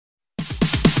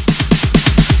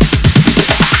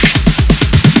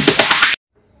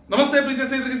ನಮಸ್ತೆ ಪ್ರೀತಿಯ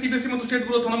ಸ್ನೇಹಿತರಿಗೆ ಸಿಬಿಎಸ್ಸಿ ಮತ್ತು ಸ್ಟೇಟ್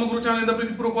ಬೋರ್ಡ್ ಅಥವಾ ನಮ್ಮ ಗುರು ಚಾನಲ್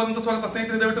ಪ್ರೀತಿಪೂರ್ವಕವಾದಂತಹ ಸ್ವಾಗತ.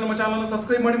 ಸ್ನೇಹಿತರೆ, ದಯವಿಟ್ಟು ನಮ್ಮ ಚಾನಲ್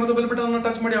ಸಬ್ಸ್ಕ್ರೈಬ್ ಮಾಡಿ ಮತ್ತು ಬೆಲ್ ಬಟನ್ ಅನ್ನು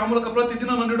ಟಚ್ ಮಾಡಿ. ಆ ಮೂಲಕ ಪ್ರತಿದಿನ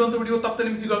ನಾನು ನೀಡುವಂತ ವಿಡಿಯೋ ತಪ್ಪದೆ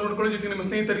ನಿಮಗೆ ಸಿಗಲು ನೋಡಿಕೊಳ್ಳಿ. ಜೊತೆಗೆ ನಿಮ್ಮ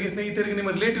ಸ್ನೇಹಿತರಿಗೆ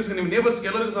ನಿಮ್ಮ ರಿಲೇಟಿವ್ಸ್ ನಿಮ್ಮ ನೇಬರ್ಸ್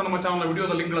ಎಲ್ಲರಿಗೂ ಸಹ ನಮ್ಮ ಚಾನಲ್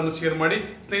ವಿಡಿಯೋದ ಲಿಂಕ್ ಗಳನ್ನು ಶೇರ್ ಮಾಡಿ.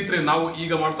 ಸ್ನೇಹಿತರೆ, ನಾವು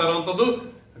ಈಗ ಮಾಡ್ತಾ ಇರುವಂತದ್ದು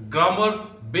grammar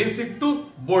basic to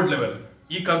board level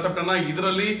ಈ ಕಾನ್ಸೆಪ್ಟ್ ಅನ್ನ.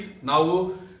 ಇದರಲ್ಲಿ ನಾವು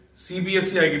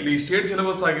ಸಿಬಿಎಸ್ಸಿ ಆಗಿರ್ಲಿ, ಸ್ಟೇಟ್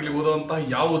ಸಿಲೆಬಸ್ ಆಗಿರ್ಲಿ ಓದುವಂತಹ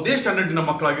ಯಾವುದೇ ಸ್ಟ್ಯಾಂಡರ್ಡಿನ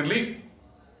ಮಕ್ಕಳಾಗಿರ್ಲಿ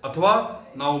ಅಥವಾ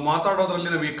ನಾವು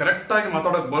ಮಾತಾಡೋದ್ರಲ್ಲಿ ನಮಗೆ ಕರೆಕ್ಟ್ ಆಗಿ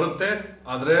ಮಾತಾಡೋಕೆ ಬರುತ್ತೆ,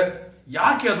 ಆದ್ರೆ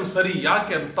ಯಾಕೆ ಅದು ಸರಿ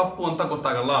ಯಾಕೆ ಅದು ತಪ್ಪು ಅಂತ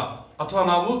ಗೊತ್ತಾಗಲ್ಲ, ಅಥವಾ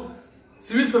ನಾವು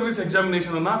ಸಿವಿಲ್ ಸರ್ವಿಸ್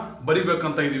ಎಕ್ಸಾಮಿನೇಷನ್ ಅನ್ನ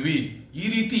ಬರಿಬೇಕಂತ ಇದೀವಿ, ಈ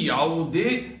ರೀತಿ ಯಾವುದೇ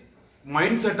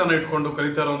ಮೈಂಡ್ ಸೆಟ್ ಅನ್ನ ಇಟ್ಕೊಂಡು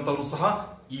ಕಲಿತಾ ಇರುವಂತವ್ರು ಸಹ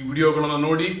ಈ ವಿಡಿಯೋಗಳನ್ನ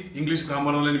ನೋಡಿ ಇಂಗ್ಲಿಷ್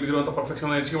ಗ್ರಾಮರ್ ನಲ್ಲಿ ನಿಮಗಿರುವಂತಹ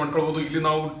ಪರ್ಫೆಕ್ಷನ್ ಹೆಚ್ಚಿಗೆ ಮಾಡ್ಕೊಳ್ಬಹುದು. ಇಲ್ಲಿ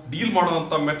ನಾವು ಡೀಲ್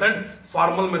ಮಾಡುವಂತ ಮೆಥಡ್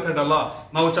ಫಾರ್ಮಲ್ ಮೆಥಡ್ ಅಲ್ಲ.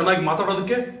 ನಾವು ಚೆನ್ನಾಗಿ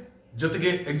ಮಾತಾಡೋದಕ್ಕೆ ಜೊತೆಗೆ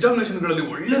ಎಕ್ಸಾಮಿನೇಷನ್ಗಳಲ್ಲಿ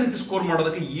ಒಳ್ಳೆ ರೀತಿ ಸ್ಕೋರ್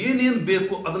ಮಾಡೋದಕ್ಕೆ ಏನೇನ್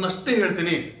ಬೇಕು ಅದನ್ನಷ್ಟೇ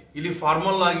ಹೇಳ್ತೀನಿ. ಇಲ್ಲಿ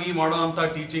ಫಾರ್ಮಲ್ ಆಗಿ ಮಾಡುವಂತ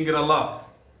ಟೀಚಿಂಗ್ ಇರಲ್ಲ.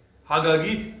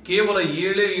 ಹಾಗಾಗಿ ಕೇವಲ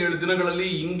 7 ದಿನಗಳಲ್ಲಿ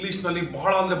ಇಂಗ್ಲಿಷ್ ನಲ್ಲಿ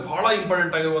ಬಹಳ ಅಂದ್ರೆ ಬಹಳ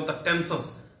ಇಂಪಾರ್ಟೆಂಟ್ ಆಗಿರುವಂತ ಟೆನ್ಸಸ್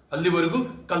ಅಲ್ಲಿವರೆಗೂ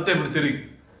ಕಲ್ತೇ ಬಿಡ್ತೀರಿ.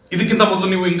 ಇದಕ್ಕಿಂತ ಮೊದಲು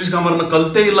ನೀವು ಇಂಗ್ಲಿಷ್ ಗ್ರಾಮರ್ ನ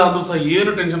ಕಲ್ತೇ ಇಲ್ಲ ಅಂದ್ರೂ ಸಹ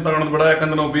ಏನು ಟೆನ್ಷನ್ ತಗೊಳ್ಳೋದು ಬೇಡ.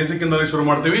 ಯಾಕಂದ್ರೆ ನಾವು ಬೇಸಿಕ್ ಇಂದಲೇ ಶುರು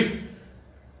ಮಾಡ್ತೀವಿ.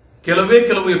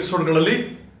 ಕೆಲವು ಎಪಿಸೋಡ್ಗಳಲ್ಲಿ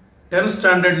 10th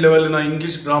standard ಲೆವೆಲ್ನ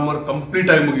English grammar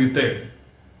complete ಆಗಿ ಮುಗಿಯುತ್ತೆ.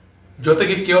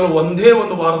 ಜೊತೆಗೆ ಕೇವಲ ಒಂದೇ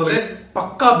ಒಂದು ವಾರದಲ್ಲಿ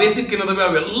ಪಕ್ಕಾ ಬೇಸಿಕ್ ಏನದಾವೆ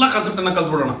ಅವೆಲ್ಲ ಕಾನ್ಸೆಪ್ಟ್ ಅನ್ನ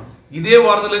ಕಲ್ತ್ಬಿಡೋಣ. ಇದೇ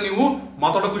ವಾರದಲ್ಲಿ ನೀವು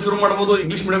ಮಾತಾಡೋಕ್ಕೂ ಶುರು ಮಾಡಬಹುದು.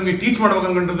 ಇಂಗ್ಲಿಷ್ ಮೀಡಿಯಂಗೆ ಟೀಚ್ ಮಾಡ್ಬೇಕು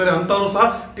ಅನ್ಕೊಂಡಿರ್ತಾರೆ ಅಂತವ್ರು ಸಹ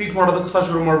ಟೀಚ್ ಮಾಡೋದಕ್ಕೂ ಸಹ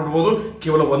ಶುರು ಮಾಡ್ಬಿಡ್ಬೋದು.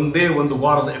 ಕೇವಲ ಒಂದೇ ಒಂದು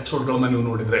ವಾರದ ಎಪಿಸೋಡ್ಗಳನ್ನ ನೀವು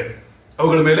ನೋಡಿದ್ರೆ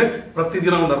ಅವುಗಳ ಮೇಲೆ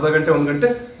ಪ್ರತಿದಿನ ಒಂದು ಅರ್ಧ ಗಂಟೆ 1 ಗಂಟೆ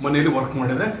ಮನೆಯಲ್ಲಿ ವರ್ಕ್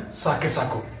ಮಾಡಿದ್ರೆ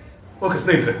ಸಾಕು. ಓಕೆ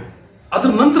ಸ್ನೇಹಿತರೆ,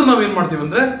 ಅದ್ರ ನಂತರ ನಾವೇನ್ ಮಾಡ್ತೀವಿ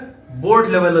ಅಂದ್ರೆ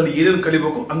ಬೋರ್ಡ್ ಲೆವೆಲ್ ಅಲ್ಲಿ ಏನೇನು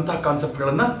ಕಲಿಬೇಕು ಅಂತ ಕಾನ್ಸೆಪ್ಟ್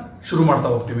ಗಳನ್ನ ಶುರು ಮಾಡ್ತಾ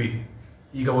ಹೋಗ್ತೀವಿ.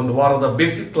 ಈಗ ಒಂದು ವಾರದ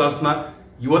ಬೇಸಿಕ್ ಕ್ಲಾಸ್ ನ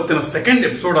ಇವತ್ತಿನ ಸೆಕೆಂಡ್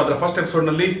ಎಪಿಸೋಡ್ ಆದ್ರೆ ಫಸ್ಟ್ ಎಪಿಸೋಡ್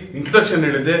ನಲ್ಲಿ ಇಂಟ್ರೊಡಕ್ಷನ್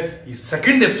ಹೇಳಿದ್ದೆ. ಈ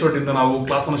ಸೆಕೆಂಡ್ ಎಪಿಸೋಡ್ ಇಂದ ನಾವು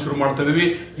ಕ್ಲಾಸ್ ಅನ್ನು ಶುರು ಮಾಡ್ತಾ ಇದೀವಿ.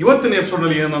 ಇವತ್ತಿನ ಎಪಿಸೋಡ್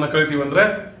ನಲ್ಲಿ ಏನನ್ನ ಕಲಿತೀವಿ ಅಂದ್ರೆ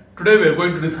today we are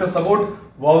going to discuss about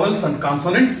vowels and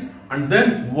consonants and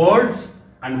than words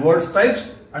and words types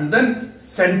and then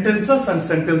sentences and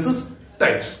sentences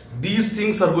types. These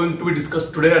things are going to be discussed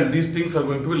today and these things are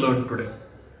going to be learned today.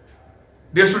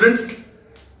 Dear students,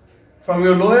 from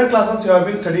your lower classes you have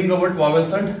been studying about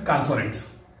vowels and consonants.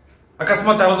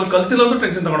 ಅಕಸ್ಮಾತ್ ಯಾರಾದ್ರೂ ಕಲ್ತಿಲ್ಲ ಅಂದ್ರೆ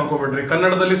tension ತಗೊಳಕ್ ಹೋಗ್ಬೇಡ್ರಿ.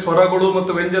 ಕನ್ನಡದಲ್ಲಿ ಸ್ವರಗಳು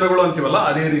ಮತ್ತು ವ್ಯಂಜನಗಳು ಅಂತೀವಲ್ಲ,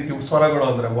 ಅದೇ ರೀತಿ ಸ್ವರಗಳು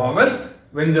ಅಂದ್ರೆ ವಾವೆಲ್ಸ್,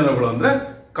 ವ್ಯಂಜನಗಳು ಅಂದ್ರೆ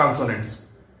ಕಾನ್ಸೋನೆಂಟ್ಸ್.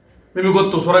 ನಿಮಗೆ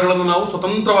ಗೊತ್ತು, ಸ್ವರಗಳನ್ನು ನಾವು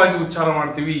ಸ್ವತಂತ್ರವಾಗಿ ಉಚ್ಚಾರ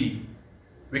ಮಾಡ್ತೀವಿ.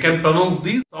 We can pronounce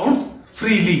these sounds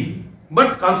freely,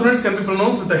 but consonants can be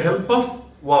pronounce with the help of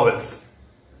vowels.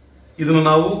 ಇದನ್ನು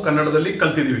ನಾವು ಕನ್ನಡದಲ್ಲಿ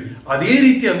ಕಲ್ತಿದೀವಿ. ಅದೇ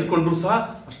ರೀತಿ ಅಂದ್ಕೊಂಡ್ರು ಸಹ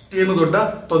ಅಷ್ಟೇನು ದೊಡ್ಡ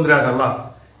ತೊಂದರೆ ಆಗಲ್ಲ.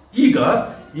 ಈಗ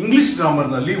ಇಂಗ್ಲಿಷ್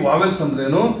ಗ್ರಾಮರ್ ನಲ್ಲಿ ವಾವೆಲ್ಸ್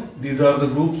ಅಂದ್ರೇನು? These are the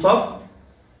groups of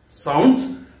sounds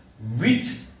which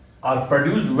are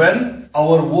produced when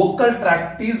our vocal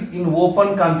tract is in open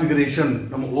configuration.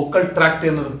 ನಮ್ಮ vocal tract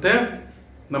ಏನಿರುತ್ತೆ,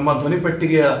 ನಮ್ಮ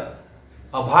ಧ್ವನಿಪೆಟ್ಟಿಗೆಯ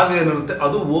ಆ ಭಾಗ ಏನಿರುತ್ತೆ,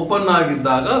 ಅದು ಓಪನ್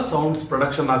ಆಗಿದ್ದಾಗ ಸೌಂಡ್ಸ್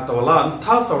ಪ್ರೊಡಕ್ಷನ್ ಆಗ್ತಾವಲ್ಲ, ಅಂತ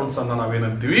ಸೌಂಡ್ಸ್ ಅನ್ನ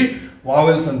ನಾವೇನಂತೀವಿ?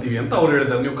 ವಾವೆಲ್ಸ್ ಅಂತೀವಿ ಅಂತ ಅವ್ರು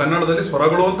ಹೇಳಿದ್ದಾರೆ. ನೀವು ಕನ್ನಡದಲ್ಲಿ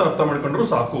ಸ್ವರಗಳು ಅಂತ ಅರ್ಥ ಮಾಡ್ಕೊಂಡ್ರು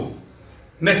ಸಾಕು.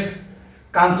 Next,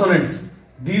 consonants.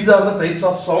 These are the types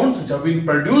of sounds which have been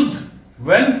produced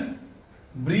when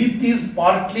breath is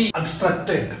partly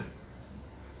obstructed.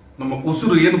 ನಮ್ಮ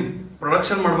ಉಸಿರು ಏನು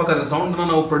ಪ್ರೊಡಕ್ಷನ್ ಮಾಡ್ಬೇಕಾದ್ರೆ, ಸೌಂಡ್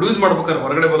ನಾವು ಪ್ರೊಡ್ಯೂಸ್ ಮಾಡ್ಬೇಕಾದ್ರೆ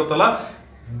ಹೊರಗಡೆ ಬರುತ್ತಲ್ಲ,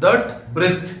 ದಟ್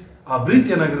ಬ್ರೆತ್, ಆ ಬ್ರೀತ್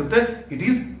ಏನಾಗಿರುತ್ತೆ, it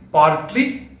is partly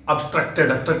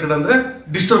obstructed. Obstructed ಅಂದ್ರೆ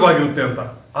ಡಿಸ್ಟರ್ಬ್ ಆಗಿರುತ್ತೆ ಅಂತ.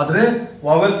 ಆದ್ರೆ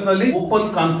ವಾವೆಲ್ಸ್ ನಲ್ಲಿ ಓಪನ್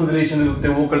ಕಾನ್ಫಿಗರೇಷನ್ ಇರುತ್ತೆ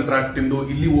ವೋಕಲ್ ಟ್ರಾಕ್ಟ್ ಇಂದು.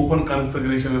 ಇಲ್ಲಿ ಓಪನ್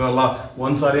ಕಾನ್ಫಿಗರೇಷನ್ ಇರಲ್ಲ.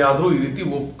 ಒಂದ್ಸಾರಿ ಆದ್ರೂ ಈ ರೀತಿ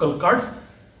ವೋಕಲ್ ಕಾರ್ಡ್ಸ್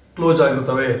ಕ್ಲೋಸ್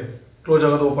ಆಗಿರ್ತವೆ. ಕ್ಲೋಸ್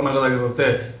ಆಗೋದು ಓಪನ್ ಆಗೋದಾಗಿರುತ್ತೆ.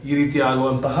 ಈ ರೀತಿ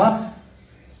ಆಗುವಂತಹ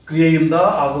ಕ್ರಿಯೆಯಿಂದ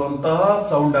ಆಗುವಂತಹ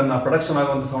ಸೌಂಡ್ ಅನ್ನ, ಪ್ರೊಡಕ್ಷನ್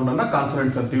ಆಗುವಂತಹ ಸೌಂಡ್ ಅನ್ನ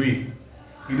ಕಾನ್ಸೋನೆಂಟ್ಸ್ ಅಂತೀವಿ.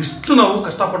 ಇದಿಷ್ಟು ನಾವು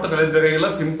ಕಷ್ಟಪಟ್ಟು ಕಲಿಯಬೇಕಾಗಿಲ್ಲ.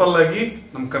 ಸಿಂಪಲ್ ಆಗಿ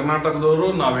ನಮ್ಮ ಕರ್ನಾಟಕದವರು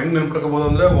ನಾವ್ ಹೆಂಗ್ ನೆನ್ಪಿಟ್ಕೋಬಹುದು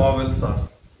ಅಂದ್ರೆ ವಾವೆಲ್ಸ್ ಆರ್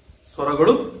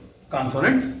ಸ್ವರಗಳು,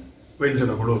 ಕಾನ್ಸೋನೆಂಟ್ಸ್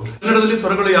ವ್ಯಂಜನಗಳು. ಕನ್ನಡದಲ್ಲಿ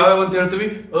ಸ್ವರಗಳು ಯಾವ್ಯಾವ ಅಂತ ಹೇಳ್ತೀವಿ?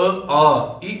 ಅ, ಆ,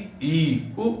 ಇ, ಈ,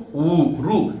 ಉ, ಊ,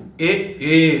 ರು, ಎ,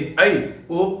 ಐ,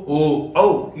 ಓ, ಔ,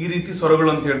 ಈ ರೀತಿ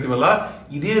ಸ್ವರಗಳು ಅಂತ ಹೇಳ್ತೀವಲ್ಲ,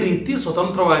 ಇದೇ ರೀತಿ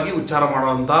ಸ್ವತಂತ್ರವಾಗಿ ಉಚ್ಚಾರ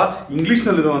ಮಾಡುವಂತಹ ಇಂಗ್ಲಿಷ್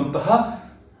ನಲ್ಲಿರುವಂತಹ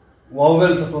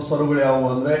ವಾವೆಲ್ಸ್ ಅಥವಾ ಸ್ವರಗಳು ಯಾವುವು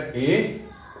ಅಂದ್ರೆ A,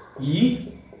 E,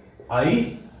 I,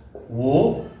 O,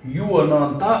 you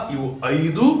ಅನ್ನೋಂತ ಇವು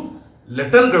 5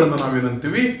 ಲೆಟರ್ ಗಳನ್ನ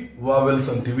ನಾವೇನಂತೀವಿ? ವಾವೆಲ್ಸ್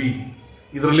ಅಂತೀವಿ.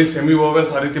 ಇದರಲ್ಲಿ ಸೆಮಿ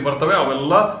ವಾವೆಲ್ಸ್ ಆ ರೀತಿ ಬರ್ತವೆ.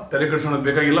 ಅವೆಲ್ಲ ತಲೆ ಕೆಡಿಸ್ಕೊಳ್ಳೋದು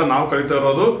ಬೇಕಾಗಿಲ್ಲ. ನಾವು ಕಲಿತಾ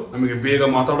ಇರೋದು ನಮಗೆ ಬೇಗ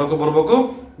ಮಾತಾಡೋಕೆ ಬರಬೇಕು,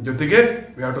 ಜೊತೆಗೆ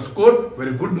we have to score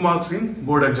very good marks in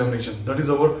board examination. That is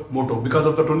our Moto. Because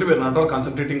of that only we are not all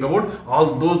concentrating about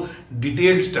all those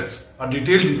detailed steps R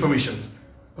detailed informations.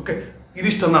 Okay,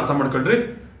 ಇದಿಷ್ಟನ್ನ ಅರ್ಥ ಮಾಡ್ಕೊಳ್ರಿ.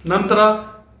 ನಂತರ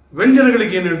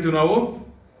ವ್ಯಂಜನಗಳಿಗೆ ಏನ್ ಹೇಳ್ತೀವಿ ನಾವು?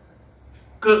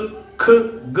 ಕ, ಖ,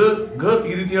 ಗ, ಘ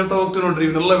ಈ ರೀತಿ ಹೇಳ್ತಾ ಹೋಗ್ತೀವಿ ನೋಡ್ರಿ.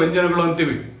 ಇವನ್ನೆಲ್ಲ ವ್ಯಂಜನಗಳು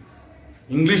ಅಂತೀವಿ.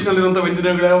 ಇಂಗ್ಲಿಷ್ ನಲ್ಲಿರುವಂತಹ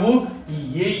ವ್ಯಂಜನಗಳು ಯಾವುವು? ಈ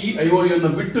ಎ, ಇ, ಐ, ಓ ಅನ್ನು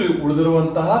ಬಿಟ್ಟು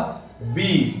ಉಳಿದಿರುವಂತಹ ಬಿ,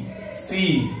 ಸಿ,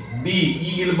 ಡಿ,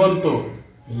 ಈ ಇಲ್ಲಿ ಬಂತು,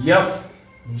 ಎಫ್,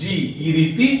 ಜಿ, ಈ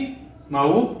ರೀತಿ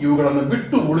ನಾವು ಇವುಗಳನ್ನು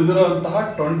ಬಿಟ್ಟು ಉಳಿದಿರುವಂತಹ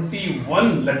 21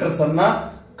 ಲೆಟರ್ಸ್ ಅನ್ನ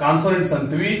ಕಾನ್ಸೋನೆಂಟ್ಸ್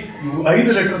ಅಂತೀವಿ. ಇವು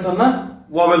 5 ಲೆಟರ್ಸ್ ಅನ್ನ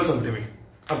ವಾವೆಲ್ಸ್ ಅಂತೀವಿ.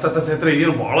 ಅರ್ಥ ಸ್ನೇಹಿತರೆ,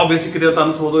 ಏನು ಬಹಳ ಬೇಸಿಕ್ ಇದೆ ಅಂತ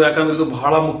ಅನ್ಸ್ಬೋದು, ಯಾಕಂದ್ರೆ ಇದು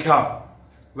ಬಹಳ ಮುಖ್ಯ.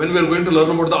 When we are going to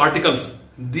learn about the articles,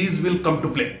 these will come to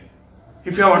play.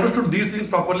 If you have understood these things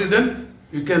properly, then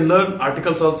you can learn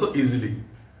articles also easily.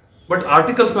 But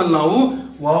articles ನಲ್ಲಿ ನಾವು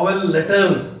vowel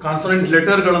letter, consonant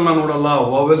letter ಗಳನ್ನ ನೋಡಲ್ಲ,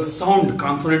 vowel sound,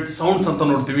 consonant sounds ಅಂತ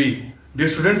ನೋಡ್ತೀವಿ.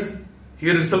 Dear students,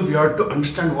 here itself you have to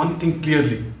understand one thing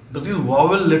clearly, that is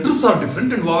vowel letters are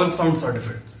different and vowel sounds are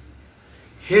different.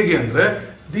 ಹೇಗೆ ಅಂದ್ರೆ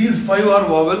these 5 are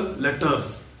vowel letters,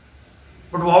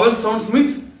 but vowel sounds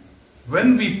means when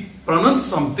we pronounce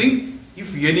something, if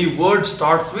any word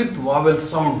starts with vowel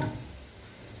sound,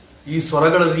 ಈ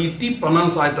ಸ್ವರಗಳ ರೀತಿ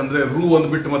pronounce ಆಯ್ತಂದ್ರೆ, ರು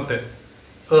ಅಂದ್ಬಿಟ್ಟು ಮತ್ತೆ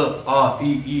ಅ ಆ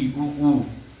E ಈ ಉ ಉ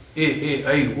ಎ ಎ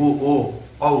ಐ ಓ ಓ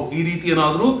ಔ ಈ ರೀತಿ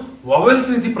ಏನಾದ್ರೂ ವಾವೆಲ್ಸ್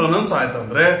ರೀತಿ ಪ್ರೊನೌನ್ಸ್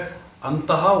ಆಯ್ತಂದ್ರೆ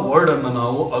ಅಂತಹ ವರ್ಡ್ ಅನ್ನ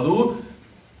ನಾವು ಅದು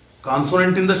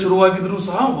ಕಾನ್ಸೋನೆಂಟ್ ಇಂದ ಶುರುವಾಗಿದ್ರು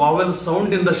ಸಹ ವಾವೆಲ್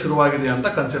ಸೌಂಡ್ ಇಂದ ಶುರುವಾಗಿದೆ ಅಂತ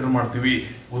ಕನ್ಸಿಡರ್ ಮಾಡ್ತೀವಿ.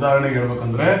 ಉದಾಹರಣೆಗೆ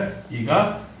ಹೇಳ್ಬೇಕಂದ್ರೆ ಈಗ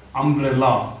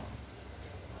umbrella,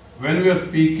 when we are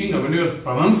speaking, when we are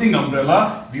pronouncing umbrella,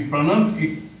 we pronounce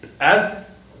it as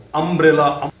umbrella.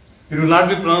 It will not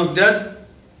be pronounced as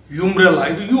umbrella.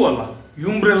 ಇದು ಯು ಅಲ್ಲ,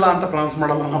 umbrella ಅಂತ ಪ್ರೊನೌನ್ಸ್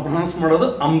ಮಾಡಲ್ಲ, ನಾವು ಪ್ರೊನೌನ್ಸ್ ಮಾಡೋದು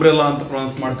umbrella ಅಂತ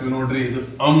ಪ್ರೊನೌನ್ಸ್ ಮಾಡ್ತೀವಿ. ನೋಡ್ರಿ, ಇದು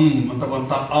ಅಂತ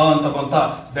ಬಂತ, ಅ ಅಂತ ಬಂತ,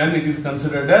 then it is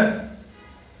considered as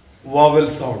vowel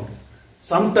sound.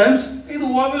 Sometimes ಇದು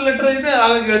vowel letter ಇದೆ,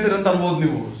 ಹಾಗಾಗಿ ಹೇಳ್ತೀರ ಅಂತ ಅನ್ಬೋದು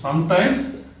ನೀವು. Sometimes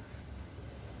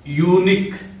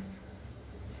unique,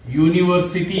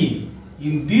 university.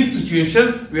 In these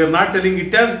situations, we are not telling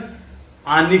it as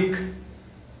anik,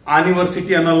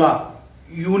 anniversary ಅನ್ನಲ್ಲ,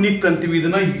 ಯೂನಿಕ್ ಅಂತೀವಿ.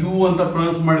 ಇದನ್ನ ಯು ಅಂತ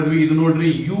ಪ್ರೊನೌನ್ಸ್ ಮಾಡಿದ್ವಿ. ಇದು ನೋಡ್ರಿ,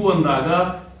 ಯು ಅಂದಾಗ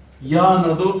ಯ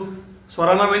ಅನ್ನೋದು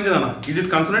ಸ್ವರನ ವ್ಯಂಜನ. Is it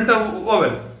consonant R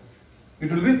vowel? It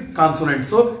will be consonant.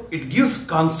 So it gives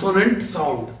consonant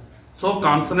sound. So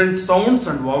consonant sounds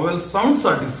and vowel sounds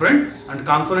are different, and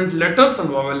consonant letters and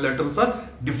vowel letters are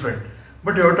different.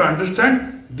 But you have to understand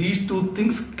these two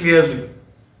things clearly.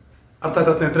 ಅರ್ಥ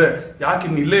ಆಯ್ತಾ ಸ್ನೇಹಿತರೆ? ಯಾಕೆ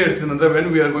ಇಲ್ಲೇ ಹೇಳ್ತೀನಿ ಅಂದ್ರೆ, when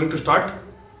we are going to start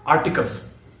articles,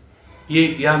 A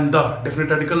and the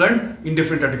definite article and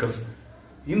indefinite articles,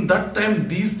 in that time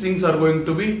these things are going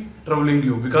to be troubling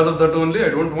you. Because of that only,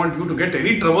 I don't want you to get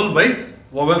any trouble by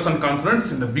vowels and consonants.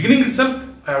 In the beginning itself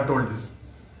I have told this.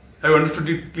 I have understood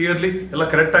it clearly. ಎಲ್ಲ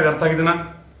correct ಆಗಿ ಅರ್ಥ ಆಗಿದೆನಾ?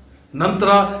 ನಂತರ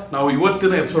ನಾವು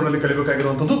ಇವತ್ತಿನ episode ನಲ್ಲಿ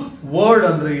ಕಲಿಬೇಕಾಗಿರುವಂತದ್ದು word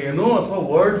ಅಂದ್ರೆ ಏನು, ಅಥವಾ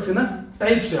ವರ್ಡ್ಸ್ ನ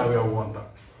ಟೈಪ್ಸ್ ಯಾವ್ಯಾವು ಅಂತ.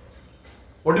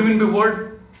 What you mean by word?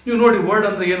 ನೀವು ನೋಡಿ, ವರ್ಡ್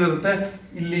ಅಂದ್ರೆ ಏನಿರುತ್ತೆ,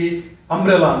 ಇಲ್ಲಿ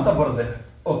ಅಂಬ್ರೆಲಾ ಅಂತ ಬರುತ್ತೆ.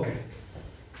 Okay,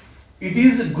 it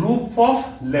is a group of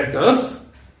letters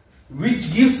which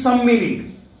gives some meaning,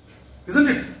 isn't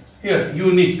it? Here,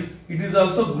 unique, it is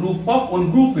also group of, one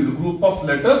group is a group of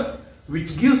letters which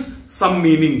gives some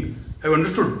meaning. Have you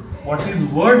understood what is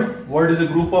word? Word is a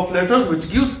group of letters which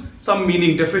gives some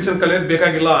meaning. Definition ಕಲಿಯೋದು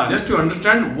ಬೇಕಾಗಿಲ್ಲ, just to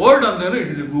understand word ಅಂದ್ರೆ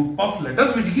it is a group of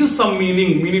letters which gives some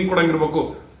meaning. Meaning ಕೊಡಂಗಿರ್ಬೇಕು,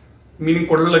 meaning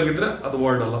ಕೊಡಲಾಗಿದ್ರೆ ಅದು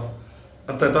word ಅಲ್ಲ.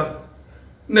 ಅರ್ಥ ಆಯ್ತಾ?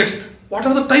 Next, what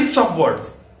are the types of words?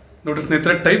 ನೋಡಿ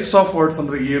ಸ್ನೇಹಿತರೆ, types of words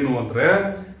ಅಂದ್ರೆ ಏನು ಅಂದ್ರೆ,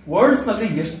 ವರ್ಡ್ಸ್ ನಲ್ಲಿ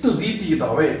ಎಷ್ಟು ರೀತಿ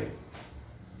ಇದಾವೆ?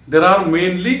 There are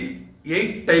mainly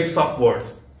 8 types of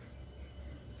words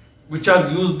which are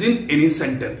used in any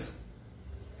sentence.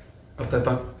 ಅರ್ಥ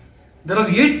ಆಯ್ತಾ? There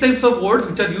are 8 types of words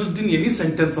which are used in any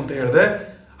sentence ಅಂತ ಹೇಳಿದೆ.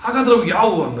 ಹಾಗಾದ್ರೆ ಅವು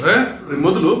ಯಾವುವು ಅಂದ್ರೆ,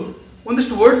 ಮೊದಲು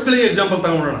ಒಂದಿಷ್ಟು ವರ್ಡ್ಸ್ ಗಳಿಗೆ ಎಕ್ಸಾಂಪಲ್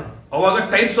ತಗೊಂಡ್ಬಿಡೋಣ, ಅವಾಗ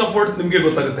ಟೈಪ್ಸ್ ಆಫ್ ವರ್ಡ್ಸ್ ನಿಮ್ಗೆ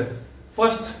ಗೊತ್ತಾಗುತ್ತೆ.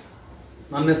 ಫಸ್ಟ್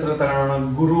ನನ್ನ ಹೆಸರು ತಗೋಣ,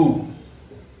 ಗುರು.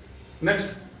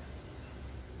 ನೆಕ್ಸ್ಟ್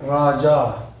ರಾಜ.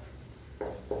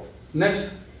 Next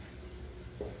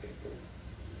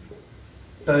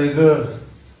tiger.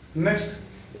 ನೆಕ್ಸ್ಟ್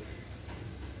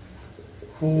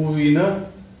ಹೂವಿನ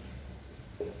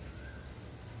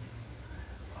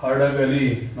ಹಡಗಲಿ,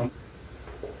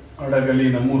 ಹಡಗಲಿ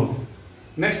ನಮ್ಮೂರು.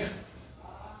 Next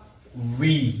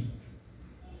we,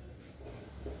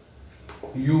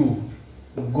 you,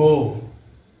 go,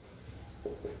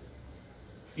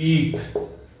 eat,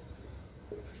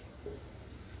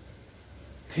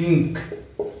 think,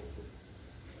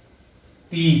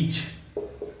 teach,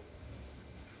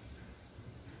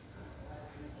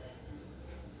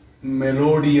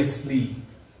 melodiously,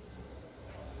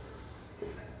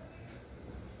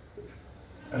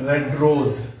 red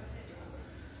rose,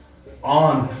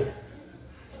 on,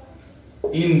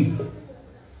 in,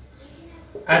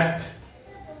 at,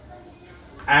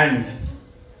 and,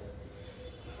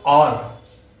 or,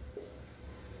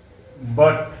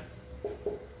 but,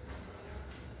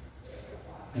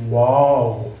 wow.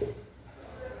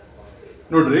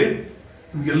 ನೋಡ್ರಿ,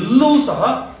 ಎಲ್ಲವೂ ಸಹ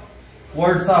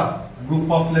words R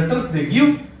group of letters, they give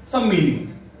some meaning.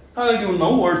 ಹಾಗಾಗಿ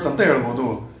ನಾವು ವರ್ಡ್ಸ್ ಅಂತ ಹೇಳ್ಬೋದು.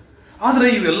 ಆದ್ರೆ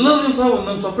ಇವೆಲ್ಲರೂ ಸಹ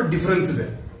ಒಂದೊಂದು ಸ್ವಲ್ಪ ಡಿಫರೆನ್ಸ್ ಇದೆ.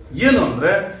 ಏನು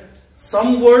ಅಂದ್ರೆ,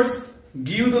 some words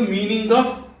give the meaning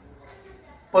of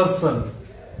person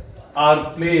or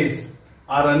place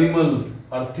R animal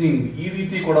R thing ಈ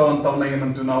ರೀತಿ ಕೊಡುವಂತವನ್ನ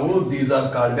ಏನಂತೀವಿ ನಾವು these are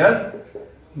called as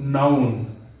noun.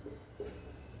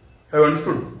 Have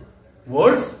understood?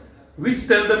 Words which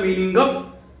tell the meaning of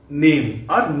name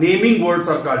R naming words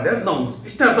are called as nouns.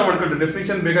 ಇಷ್ಟೇ ಅರ್ಥ ಮಾಡ್ಕೊಂಡ್ರೆ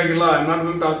definition ಬೇಕಾಗಿಲ್ಲ. I am not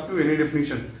going to ask you any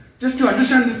definition. Just to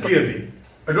understand this clearly.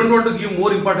 I don't want to give more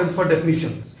importance for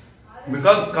definition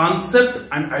because concept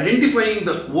and identifying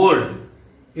the word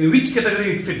in which category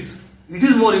it fits, it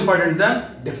is more important than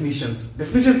definitions.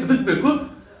 Definitions ಇದಕ್ಕೆ ಬೇಕು,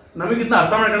 ನಮಗಿಂತ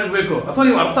ಅರ್ಥ ಮಾಡ್ಕೊಳಕ್ ಬೇಕು, ಅಥವಾ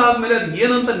ನೀವು ಅರ್ಥ ಆದ್ಮೇಲೆ ಅದು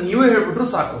ಏನಂತ ನೀವೇ ಹೇಳ್ಬಿಟ್ರು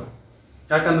ಸಾಕು.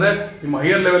 ಯಾಕಂದ್ರೆ ನಿಮ್ಮ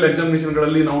ಹೈಯರ್ ಲೆವೆಲ್ ಎಕ್ಸಾಮಿನೇಷನ್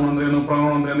ಗಳಲ್ಲಿ ನಾವು ಅಂದ್ರೇನು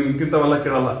ಪ್ರೊನೌನ್ ಅಂದ್ರೇನು ಇಂತಿಂತವೆಲ್ಲ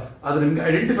ಕೇಳಲ್ಲ. ಆದ್ರೆ ನಿಮ್ಗೆ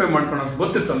ಐಡೆಂಟಿಫೈ ಮಾಡ್ಕೊಳ್ಳೋದು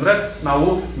ಗೊತ್ತಿತ್ತಂದ್ರೆ ನಾವು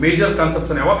ಮೇಜರ್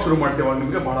ಕಾನ್ಸೆಪ್ಟ್ಸ್ ಯಾವಾಗ ಶುರು ಮಾಡ್ತೀವಿ ಅವಾಗ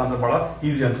ನಿಮಗೆ ಬಹಳ ಅಂದ್ರೆ ಬಹಳ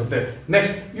ಈಸಿ ಅನ್ಸುತ್ತೆ.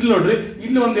 ನೆಕ್ಸ್ಟ್ ಇಲ್ಲಿ ನೋಡ್ರಿ,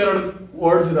 ಇಲ್ಲಿ ಒಂದೆರಡು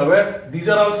words ಇದಾವೆ. These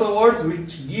are also words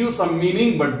which give some meaning,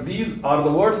 but these are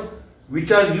the words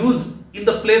which are used in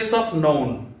the place of noun.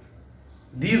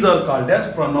 These are called as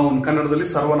pronoun. ಕನ್ನಡದಲ್ಲಿ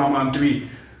ಸರ್ವನಾಮ ಅಂತೀವಿ,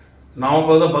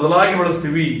 ನಾಮಪದ ಬದಲಾಗಿ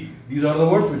ಬಳಸ್ತೀವಿ. These are the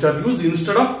words which are used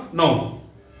instead of noun.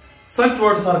 Such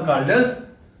words are called as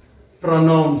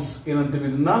pronouns. ಏನಂತೀವಿ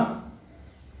ಇದನ್ನ?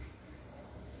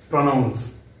 pronouns.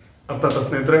 ಅರ್ಥ ಆಯ್ತಾ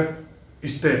ಸ್ನೇಹಿತರೆ?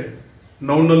 ಇಷ್ಟೇ.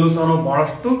 ನೌನ್ ನಲ್ಲೂ ಸಹ ನಾವು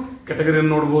ಬಹಳಷ್ಟು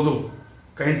ಕೆಟಗರಿಯನ್ನು ನೋಡಬಹುದು,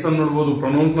 ಕೈಂಡ್ಸ್ ಅನ್ನು ನೋಡಬಹುದು,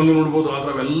 ಪ್ರೊನೌನ್ಸ್ ನಲ್ಲೂ ನೋಡಬಹುದು.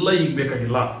 ಆದ್ರೆ ಅವೆಲ್ಲ ಈಗ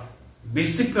ಬೇಕಾಗಿಲ್ಲ.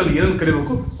 ಬೇಸಿಕ್ ನಲ್ಲಿ ಏನನ್ನು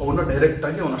ಕಲಿಬೇಕು ಅವನ್ನ ಡೈರೆಕ್ಟ್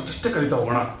ಆಗಿ ಅವನ್ನ ಅಷ್ಟೇ ಕಲಿತಾ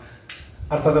ಹೋಗೋಣ.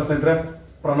 ಅರ್ಥ ಆಯ್ತಾ ಸ್ನೇಹಿತರೆ?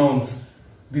 Pronounce,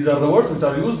 these are the words which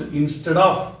are used instead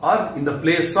of R in the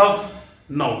place of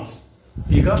nouns.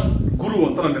 ಈಗ ಗುರು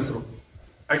ಅಂತ ನನ್ನ ಹೆಸರು.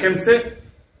 I can say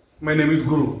my name is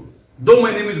Guru. Though my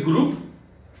name is Guru,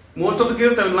 most of the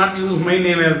cases I will not use my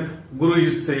name as Guru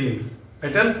is saying. I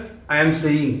tell I am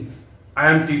saying, I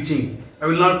am teaching. I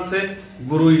will not say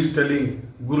Guru is telling,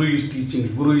 Guru is teaching.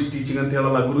 Guru is teaching ಅಂತ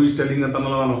ಹೇಳಲ್ಲ, Guru is telling ಅಂತ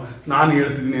ಅನ್ನಲ್ಲ. ನಾನು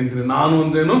ಹೇಳ್ತಿದ್ದೀನಿ ಅಂತೀನಿ. ನಾನು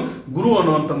ಅಂದ್ರೇನು? ಗುರು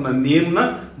ಅನ್ನುವಂತ ನೇಮ್ ನ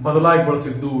ಬದಲಾಗಿ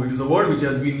ಬಳಸಿದ್ದು. It is a word which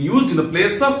has been used in the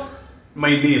place of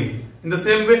my name. In the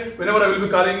same way, whenever I will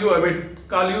be calling you, I will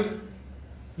call you,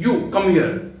 you come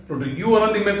here. You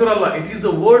ಅನ್ನೋದು ನಿಮ್ಮ ಹೆಸರಲ್ಲ. It is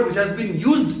the word which has been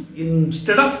used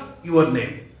instead of your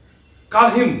name. Call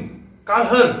him, call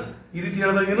her. ಈ ರೀತಿ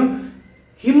ಹೇಳಿದಾಗ ಏನು?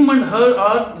 Him and her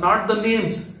are not the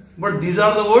names, but these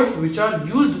are the words which are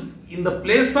used in the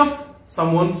place of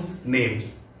someone's names.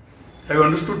 Have you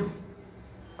understood?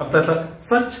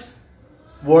 Such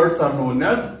words are known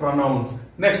as pronouns.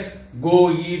 Next, go,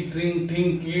 eat, drink,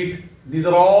 think, eat. These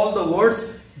are all the words.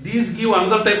 These give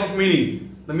another type of meaning.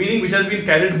 The meaning which has been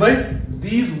carried by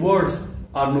these words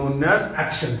are known as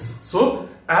actions. So,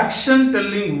 action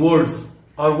telling words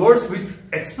or words which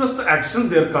express the action,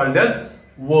 they are called as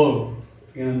verb.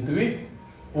 ಏನಂತೀವಿ?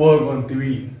 Verb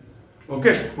ಅಂತೀವಿ.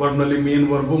 Okay, verb ನಲ್ಲಿ main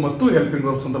verb ಮತ್ತು helping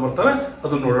verbs ಅಂತ ಬರ್ತವೆ.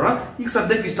 ಅದನ್ನ ನೋಡೋಣ. ಈಗ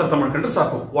ಸದ್ಯಕ್ಕೆ ಇಷ್ಟ ಅರ್ಥ ಮಾಡ್ಕೊಂಡ್ರೆ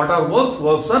ಸಾಕು. What are verbs?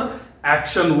 Verbs R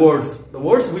action words, the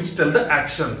words which tell the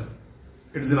action.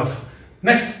 It's enough.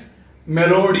 Next,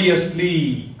 ಮೆಲೋಡಿಯಸ್ಲಿ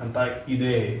ಅಂತ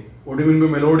ಇದೆ. ಒಡಿಮಿನ್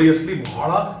ಮೆಲೋಡಿಯಸ್ಲಿ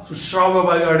ಬಹಳ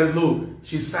ಸುಶ್ರಾವ್ಯವಾಗಿ ಆಡಿದ್ಲು.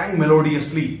 She ಸ್ಯಾಂಗ್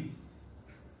ಮೆಲೋಡಿಯಸ್ಲಿ.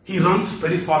 He runs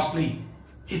very fastly.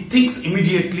 He thinks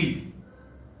immediately.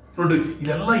 ನೋಡ್ರಿ,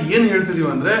 ಇದೆಲ್ಲ ಏನ್ ಹೇಳ್ತಿದೀವಿ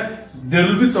ಅಂದ್ರೆ there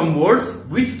will be some words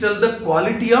which tell the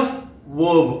quality of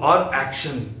verb R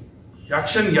action.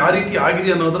 Action ಯಾವ ರೀತಿ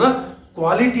ಆಗಿದೆ ಅನ್ನೋದರ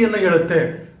ಕ್ವಾಲಿಟಿಯನ್ನ ಹೇಳುತ್ತೆ.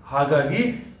 ಹಾಗಾಗಿ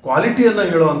ಕ್ವಾಲಿಟಿಯನ್ನ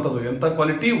ಹೇಳುವಂತದ್ದು ಎಂತ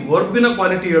ಕ್ವಾಲಿಟಿ? ವರ್ಬಿನ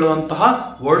ಕ್ವಾಲಿಟಿ ಹೇಳುವಂತಹ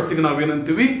ವರ್ಡ್ಸ್ ಗೆ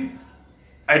ನಾವೇನಂತೀವಿ?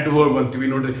 ಅಡ್ವರ್ಬ್ ಅಂತೀವಿ.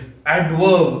 ನೋಡ್ರಿ,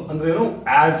 ಅಡ್ವರ್ಬ್ ಅಂದ್ರೆ ಏನು?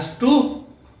 Ads to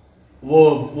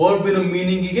verb. ವರ್ಬಿನ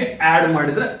ಮೀನಿಂಗ್ ಗೆ ಆಡ್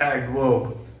ಮಾಡಿದ್ರೆ ಅಡ್ವರ್ಬ್.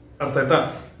 ಅರ್ಥ ಆಯ್ತಾ?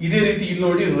 ಇದೇ ರೀತಿ ಇಲ್ಲಿ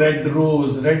ನೋಡಿ, ರೆಡ್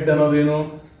ರೋಸ್. ರೆಡ್ ಅನ್ನೋದೇನು?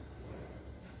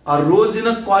 ಆ ರೋಜಿನ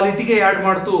ಕ್ವಾಲಿಟಿಗೆ ಆಡ್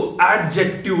ಮಾಡ್ತು.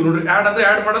 ಆಡ್ಜೆಕ್ಟಿವ್. ನೋಡ್ರಿ, ಆಡ್ ಅಂದ್ರೆ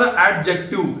ಆಡ್ ಮಾಡೋದ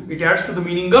ಆಡ್ಜೆಕ್ಟಿವ್. It ads to the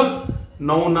meaning of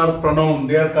noun R pronoun.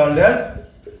 They are called as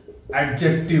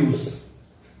adjectives.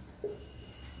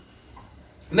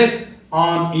 Next,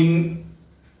 on, in,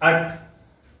 at,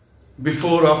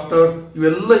 before, after,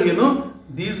 ಇವೆಲ್ಲ ಏನು?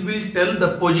 These will tell the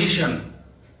position.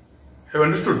 Have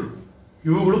understood?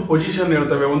 ಇವುಗಳು position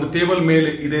ಹೇಳ್ತವೆ. ಒಂದು table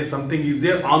ಮೇಲೆ ಇದೆ, something is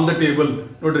there on the table.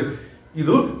 ನೋಡ್ರಿ,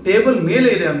 ಇದು table ಮೇಲೆ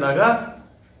ಇದೆ ಅಂದಾಗ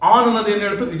ಆನ್ ಅನ್ನೋದು ಏನ್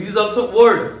ಹೇಳ್ತು? It is also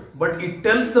word, but it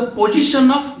tells the position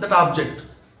of that object.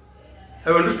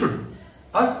 Have understood?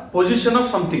 R position of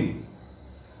something.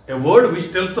 A word which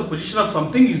tells the position of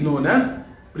something is known as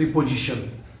preposition.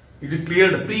 Is it clear?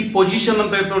 Preposition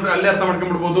ಅಂತ ಇತ್ತು ನೋಡ್ರಿ, ಅಲ್ಲೇ ಅರ್ಥ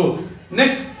ಮಾಡ್ಕೊಂಡ್ಬಿಡ್ಬೋದು.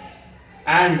 Next,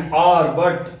 and, or,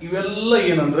 but ಇವೆಲ್ಲ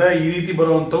ಏನಂದ್ರೆ ಈ ರೀತಿ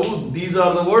ಬರುವಂತವು. These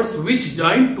are the words which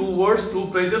join two words, two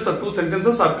phrases or two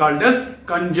sentences are called as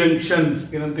conjunctions.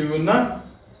 ಏನಂತೀವಿ ಇವನ್ನ?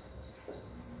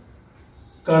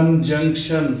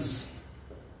 Conjunctions.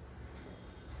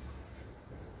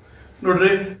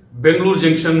 ನೋಡ್ರಿ, Bengaluru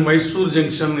junction, Mysuru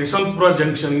junction, Yeshwanthpur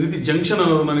junction, ಈ ರೀತಿ ಜಂಕ್ಷನ್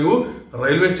ಅನ್ನೋದನ್ನ ನೀವು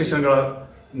ರೈಲ್ವೆ ಸ್ಟೇಷನ್ಗಳ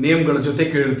ನೇಮ್ಗಳ ಜೊತೆ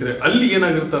ಕೇಳಿರ್ತೀರಿ. ಅಲ್ಲಿ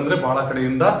ಏನಾಗಿರುತ್ತೆ ಅಂದ್ರೆ ಬಹಳ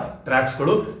ಕಡೆಯಿಂದ ಟ್ರ್ಯಾಕ್ಸ್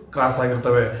ಗಳು ಕ್ರಾಸ್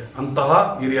ಆಗಿರ್ತವೆ, ಅಂತಹ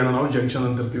ಏರಿಯಾನ ನಾವು ಜಂಕ್ಷನ್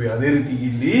ಅಂತಿರ್ತೀವಿ. ಅದೇ ರೀತಿ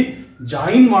ಇಲ್ಲಿ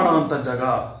ಜಾಯಿನ್ ಮಾಡುವಂತ ಜಾಗ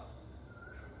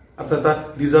ಅರ್ಥಾತ್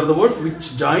these are the words which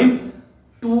join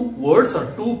two words or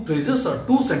two phrases or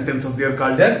two sentences. They are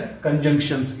called as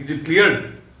conjunctions. Is it clear?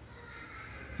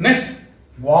 Next,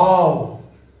 wow,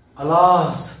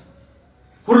 alas,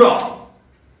 hurrah.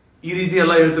 ಈ ರೀತಿ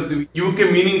ಎಲ್ಲ ಹೇಳ್ತಿರ್ತೀವಿ. ಇವಕ್ಕೆ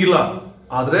ಮೀನಿಂಗ್ ಇಲ್ಲ,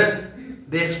 ಆದ್ರೆ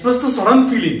they express the sudden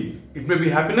feeling. It may be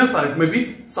happiness or it may be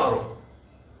sorrow.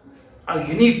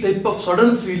 Any type of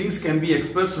sudden feelings can be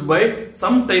expressed by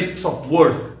some types of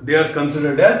words. They are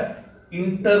considered as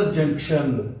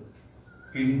interjunction.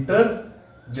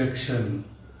 Interjunction.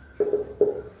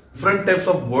 Different types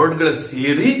of word ಗಳ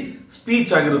ಸೇರಿ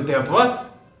speech ಆಗಿರುತ್ತೆ ಅಥವಾ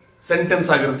sentence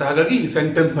ಆಗಿರುತ್ತೆ. ಹಾಗಾಗಿ ಈ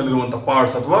sentence ನಲ್ಲಿರುವಂತಹ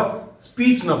parts ಅಥವಾ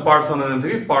speech ನ parts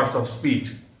ಅನ್ನೋದಂತೀವಿ parts of speech.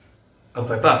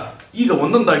 ಅರ್ಥ ಆಯ್ತಾ? ಈಗ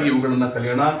ಒಂದೊಂದಾಗಿ ಇವುಗಳನ್ನ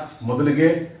ಕಲಿಯೋಣ. ಮೊದಲಿಗೆ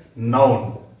ನೌನ್.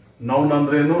 ನೌನ್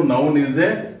ಅಂದ್ರೇನು? Noun is A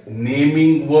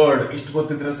naming word. ಇಷ್ಟು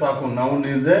ಗೊತ್ತಿದ್ರೆ ಸಾಕು. Noun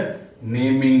is A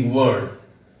naming word.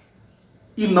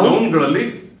 ಈ ನೌನ್ ಗಳಲ್ಲಿ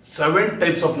 7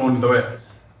 ಟೈಪ್ಸ್ ಆಫ್ ನೌನ್ ಇದಾವೆ.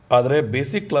 ಆದರೆ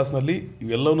ಬೇಸಿಕ್ ಕ್ಲಾಸ್ನಲ್ಲಿ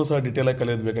ಇವೆಲ್ಲವನ್ನೂ ಸಹ ಡಿಟೇಲ್ ಆಗಿ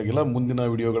ಕಲಿಯೋದು ಬೇಕಾಗಿಲ್ಲ. ಮುಂದಿನ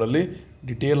ವಿಡಿಯೋಗಳಲ್ಲಿ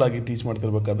ಡಿಟೇಲ್ ಆಗಿ ಟೀಚ್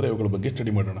ಮಾಡ್ತಿರ್ಬೇಕಾದ್ರೆ ಇವುಗಳ ಬಗ್ಗೆ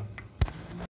ಸ್ಟಡಿ ಮಾಡೋಣ.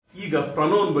 ಈಗ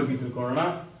ಪ್ರೊನೌನ್ ಬಗ್ಗೆ ತಿಳ್ಕೊಳ್ಳೋಣ.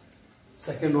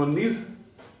 Second one is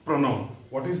pronoun.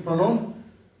 What is pronoun?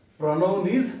 Pronoun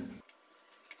is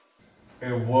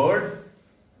A word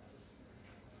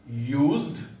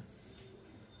used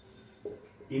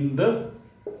in the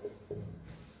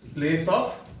place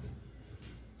of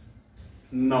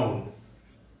noun.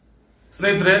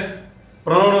 ಸ್ನೇಹಿತರೆ,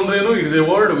 ಪ್ರೊನೌನ್ ಅಂದ್ರೆ ಏನು? It is A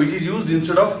word which is used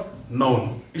instead of noun.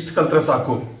 ಇಷ್ಟು ಕಲ್ತ್ರೆ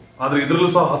ಸಾಕು. ಆದ್ರೆ ಇದರಲ್ಲೂ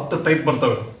ಸಹ 10 ಟೈಪ್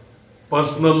ಬರ್ತವೆ.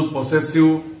 Personal, possessive,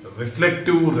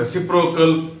 reflective,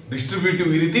 reciprocal, distributive,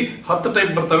 ಈ ರೀತಿ 10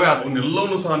 ಟೈಪ್ ಬರ್ತವೆ.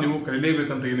 ಅವನ್ನೆಲ್ಲವನ್ನೂ ಸಹ ನೀವು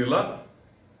ಕಲಿಯಲೇಬೇಕಂತ ಏನಿಲ್ಲ.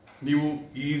 ನೀವು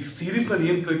ಈ ಸೀರೀಸ್ ನಲ್ಲಿ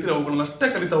ಏನ್ ಕಲಿತೀರಿ ಅವುಗಳನ್ನಷ್ಟೇ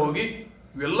ಕಲಿತಾ ಹೋಗಿ.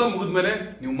 ಇವೆಲ್ಲ ಮುಗಿದ್ಮೇಲೆ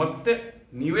ನೀವು ಮತ್ತೆ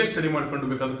ನೀವೇ ಸ್ಟಡಿ ಮಾಡ್ಕೊಂಡು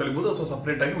ಬೇಕಾದ್ರೂ ಕಲಿಬಹುದು ಅಥವಾ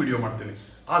ಸಪರೇಟ್ ಆಗಿ ವಿಡಿಯೋ ಮಾಡ್ತೀನಿ.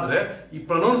 ಆದ್ರೆ ಈ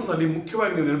ಪ್ರೊನೌನ್ಸ್ ನಲ್ಲಿ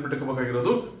ಮುಖ್ಯವಾಗಿ ನೀವು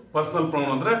ನೆನಪಿಟ್ಟಬೇಕಾಗಿರೋದು ಪರ್ಸನಲ್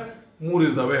ಪ್ರೊನೌನ್ ಅಂದ್ರೆ 3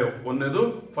 ಇದ್ದಾವೆ. ಒಂದೇದು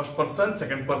first person,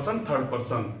 second person, third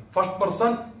person. First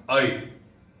person I,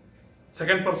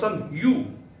 second person you,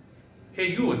 hey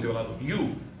you ಅಂತೀವಲ್ಲ ಅದು ಯು.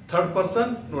 ಥರ್ಡ್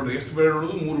ಪರ್ಸನ್ ನೋಡ್ರಿ ಎಷ್ಟು ಬೇರೆ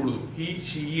ಉಳಿದು 3 ಉಳಿದು ಹಿ,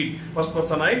 she, it. First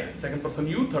person I, second person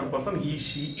you, third person he,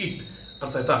 she, it.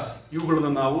 ಅರ್ಥ ಆಯ್ತಾ?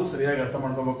 ಇವುಗಳನ್ನ ನಾವು ಸರಿಯಾಗಿ ಅರ್ಥ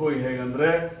ಮಾಡ್ಕೋಬೇಕು. ಹೇಗಂದ್ರೆ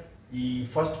ಈ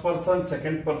first person,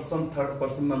 second person, third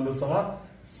person ನಲ್ಲೂ ಸಹ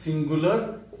ಸಿಂಗುಲರ್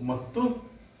ಮತ್ತು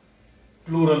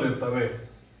ಪ್ಲೂರಲ್ ಇರ್ತವೆ.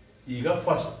 ಈಗ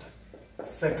ಫಸ್ಟ್,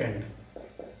 ಸೆಕೆಂಡ್,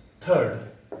 ಥರ್ಡ್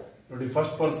ನೋಡಿ.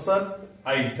 First person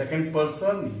I, second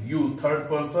person you, third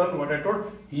person what I told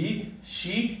he,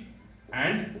 she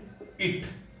and it.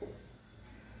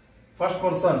 First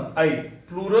person I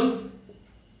plural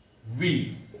V,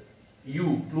 you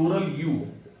plural you,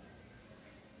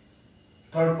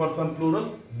 third person plural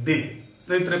they.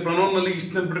 ಸ್ನೇಹಿತರೆ, pronoun ನಲ್ಲಿ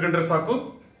ಇಷ್ಟು ನೆನ್ಪಿಟ್ಕೊಂಡ್ರೆ ಸಾಕು.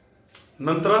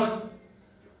 ನಂತರ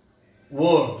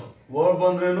verb. Verb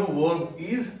ಅಂದ್ರೇನು? Verb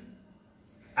is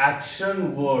action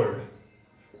word.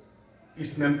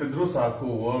 ಇಷ್ಟು ನೆನಪಿದ್ರು ಸಾಕು.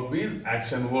 Verb is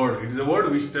action word. It is A word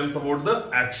which tells about the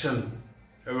action.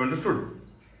 Have you understood?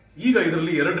 ಈಗ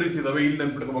ಇದರಲ್ಲಿ 2 ರೀತಿ ಇದಾವೆ. ಇಲ್ಲಿ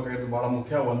ನೆನಪಿಟ್ಕೋಬೇಕಾಗಿದ್ದು ಬಹಳ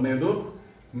ಮುಖ್ಯ. ಒಂದನೇದು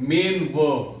main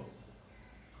verb.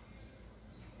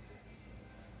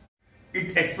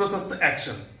 It expresses the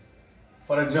action.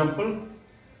 For example,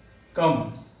 come,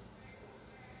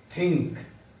 think,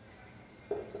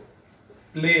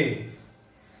 play,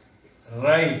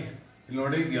 right.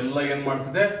 ನೋಡಿ ಎಲ್ಲ ಏನ್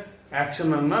ಮಾಡ್ತಿದೆ?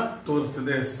 ಆಕ್ಷನ್ ಅನ್ನ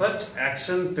ತೋರಿಸ್ತಿದೆ. Such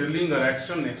action telling R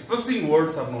action expressing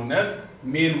words R known as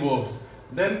main verbs.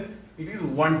 Then it is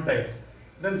one type.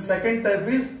 Then second type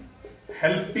is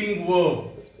helping verb.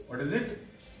 What is it?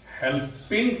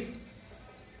 Helping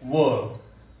verb.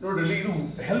 ನೋಡ್ರಿ, ಇದು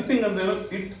helping ಅಂದ್ರೆ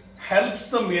it helps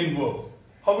the main verb.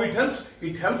 How it helps?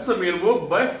 It helps the main verb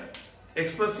by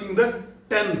expressing the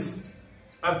tense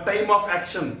R time of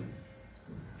action.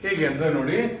 ಹೇಗೆ ಅಂದ್ರೆ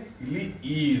ನೋಡಿ, ಇಲ್ಲಿ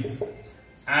is,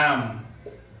 am,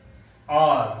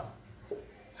 R,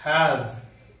 has,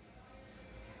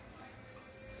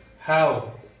 have,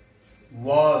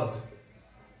 was,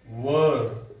 var,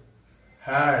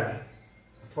 had.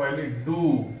 ಅಥವಾ ಇಲ್ಲಿ do,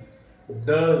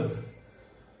 does,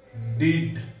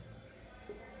 did,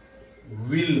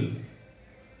 will,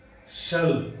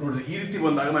 shall. ನೋಡ್ರಿ, ಈ ರೀತಿ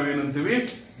ಬಂದಾಗ ನಾವೇನಂತೀವಿ?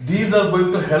 These are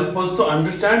going to help us to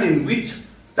understand in which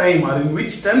time R in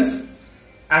which tense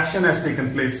action has taken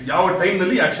place. ಯಾವ time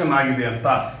ನಲ್ಲಿ action ಆಗಿದೆ ಅಂತ.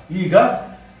 ಈಗ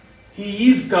ಹಿ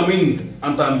ಈಸ್ ಕಮಿಂಗ್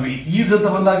ಅಂತ ಅಂದ್ವಿ. ಈಸ್ ಅಂತ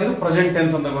ಬಂದಾಗಿದ್ದು ಪ್ರೆಸೆಂಟ್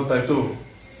ಟೆನ್ಸ್ ಅಂತ ಗೊತ್ತಾಯ್ತು.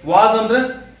 ವಾಸ್ ಅಂದ್ರೆ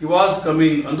ಹಿ ವಾಸ್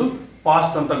ಕಮಿಂಗ್ ಅಂದು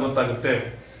ಪಾಸ್ಟ್ ಅಂತ ಗೊತ್ತಾಗುತ್ತೆ.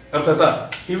 ಅರ್ಥ ಆಯ್ತಾ?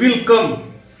 ಹಿ ವಿಲ್ ಕಮ್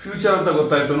ಫ್ಯೂಚರ್ ಅಂತ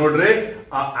ಗೊತ್ತಾಯ್ತು. ನೋಡ್ರಿ,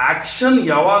 ಆ ಆಕ್ಷನ್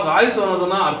ಯಾವಾಗ ಆಯ್ತು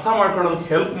ಅನ್ನೋದನ್ನ ಅರ್ಥ ಮಾಡ್ಕೊಳ್ಳೋದಕ್ಕೆ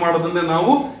ಹೆಲ್ಪ್ ಮಾಡೋದನ್ನೇ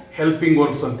ನಾವು ಹೆಲ್ಪಿಂಗ್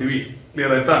ವರ್ಬ್ಸ್ ಅಂತೀವಿ.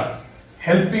 ಕ್ಲಿಯರ್ ಆಯ್ತಾ?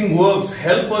 Helping verbs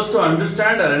help us to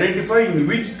understand and identify in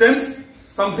which tense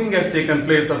something has taken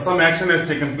place R some action has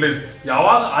taken place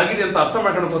ಯಾವಾಗ ಆಗಿದೆ ಅಂತ ಅರ್ಥ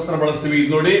ಮಾಡ್ಕೊಳ್ಳೋದಕ್ಕೋಸ್ಕರ ಬಳಸ್ತೀವಿ.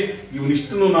 ಇದು ನೋಡಿ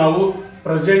ಇವನಿಷ್ಟು ನಾವು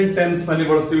ಪ್ರೆಸೆಂಟ್ ಟೆನ್ಸ್ ನಲ್ಲಿ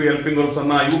ಬಳಸ್ತೀವಿ ಹೆಲ್ಪಿಂಗ್ ವರ್ಬ್ಸ್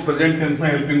ಅನ್ನ. ಇವು ಪ್ರೆಸೆಂಟ್ ಟೆನ್ಸ್ ನ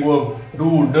helping verb. Do,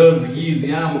 does, is,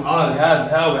 am, R, has,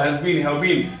 have, has been, have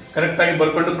been correct ಆಗಿ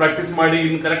ಬರ್ಕೊಂಡು ಪ್ರಾಕ್ಟೀಸ್ ಮಾಡಿ.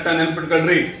 ಇನ್ನು ಕರೆಕ್ಟ್ ಆಗಿ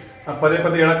ನೆನ್ಪಿಟ್ಕೊಳ್ರಿ. ಪದೇ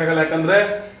ಪದೇ ಹೇಳಕ್ಕಾಗಲ್ಲ, ಯಾಕಂದ್ರೆ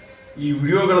ಈ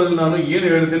ವಿಡಿಯೋಗಳಲ್ಲಿ ನಾನು ಏನು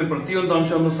ಹೇಳಿದ್ದೇನೆ ಪ್ರತಿಯೊಂದು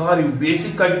ಅಂಶವನ್ನು ಸಹ ನೀವು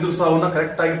ಬೇಸಿಕ್ ಆಗಿದ್ರು ಸಹ ಅವನ್ನ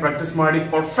ಕರೆಕ್ಟ್ ಆಗಿ ಪ್ರಾಕ್ಟೀಸ್ ಮಾಡಿ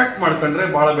ಪರ್ಫೆಕ್ಟ್ ಮಾಡ್ಕೊಂಡ್ರೆ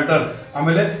ಬಹಳ ಬೆಟರ್.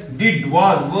 ಆಮೇಲೆ did,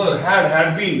 was, var,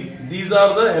 had been, these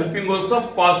are the helping verbs of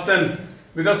past tense.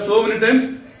 Because so many times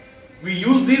we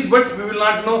use these but we will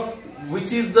not know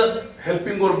which is the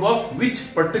helping verb of which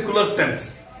particular tense.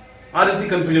 ಆ ರೀತಿ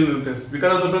confusion ಇರುತ್ತೆ.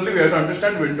 Because of that we have to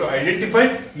understand when to identify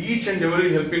each and every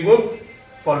helping verb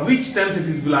for which tense it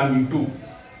is belonging to.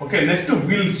 Okay, next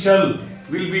will, shall,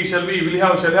 will be, shall be, will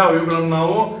have, shall have ಇವುಗಳನ್ನು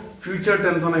ನಾವು future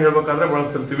tense ಅನ್ನು ಹೇಳಬೇಕಾದ್ರೆ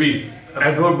ಬಳಸ್ತಿರ್ತೀವಿ.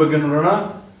 adverb ಬಗ್ಗೆ ನೋಡೋಣ.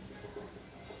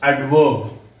 adverb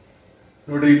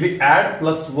ನೋಡ್ರಿ, ಇಲ್ಲಿ add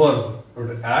plus verb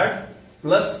ನೋಡ್ರಿ, add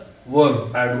plus verb,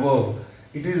 adverb.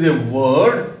 It is a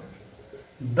word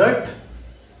that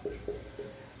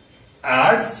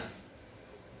adds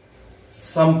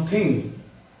something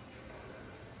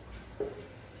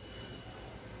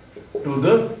to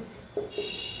the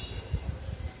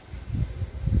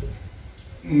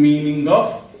meaning of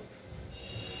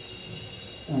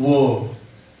verb.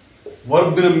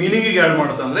 Verb ನ meaning ಗೆ ಆಡ್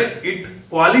ಮಾಡುತ್ತೆ ಅಂದ್ರೆ it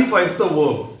qualifies the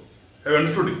verb. Have you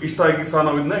understood? ಇಷ್ಟಾಗಿ ಸಹ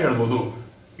ನಾವು ಇದನ್ನ ಹೇಳ್ಬೋದು.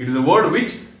 It is a word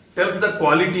which tells the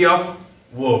quality of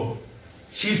verb.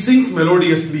 She sings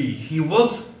melodiously, he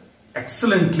works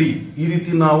excellently. ಈ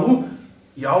ರೀತಿ ನಾವು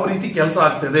ಯಾವ ರೀತಿ ಕೆಲಸ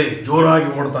ಆಗ್ತದೆ, ಜೋರಾಗಿ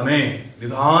ಓಡ್ತಾನೆ,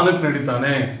 ನಿಧಾನಕ್ಕೆ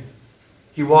ನಡೀತಾನೆ.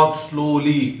 he walks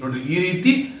slowly ನೋಡ್ರಿ, ಈ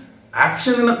ರೀತಿ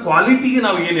ಆಕ್ಷನ್ ನ ಕ್ವಾಲಿಟಿಗೆ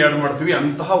ನಾವು ಏನ್ ಆಡ್ ಮಾಡ್ತೀವಿ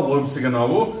ಅಂತಹ ವರ್ಬ್ಸ್ ಗೆ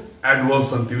ನಾವು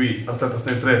adverbs ಅಂತೀವಿ. ಅರ್ಥ ಆಯ್ತಾ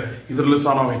ಸ್ನೇಹಿತರೆ? ಇದರಲ್ಲೂ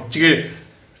ಸಹ ನಾವು ಹೆಚ್ಚಿಗೆ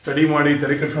ಸ್ಟಡಿ ಮಾಡಿ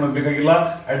ತಲೆ ಕೆಡಿಸ್ಕೊಳ್ಳೋದು ಬೇಕಾಗಿಲ್ಲ.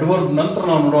 adverb ನಂತರ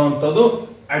ನಾವು ನೋಡುವಂತದ್ದು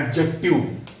adjective.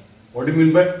 what do you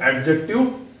mean by adjective?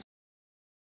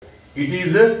 It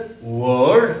is a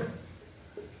word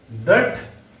that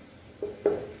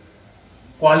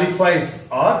qualifies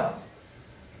or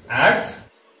adds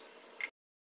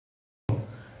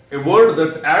a word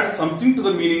that adds something to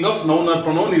the meaning of noun or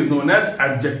pronoun is known as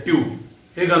adjective.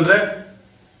 ಹೇಗಂದ್ರೆ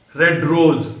red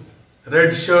rose,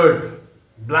 red shirt,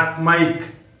 black mic,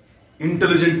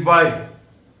 intelligent boy.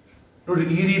 ನೋಡಿ,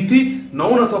 ಈ ರೀತಿ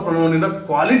noun ಅಥವಾ ಪ್ರೊನೌನಿನ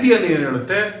ಕ್ವಾಲಿಟಿಯನ್ನು ಏನು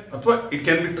ಹೇಳುತ್ತೆ, ಅಥವಾ it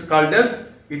can be called as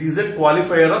it is A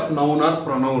qualifier of noun R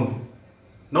pronoun.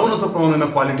 Noun ಅಥವಾ ಪ್ರೊನೌನಿನ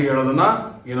quality ಹೇಳೋದನ್ನ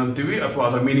ಏನಂತೀವಿ, ಅಥವಾ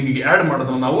ಅದರ ಮೀನಿಂಗ್ ಗೆ ಆಡ್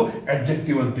ಮಾಡೋದನ್ನ ನಾವು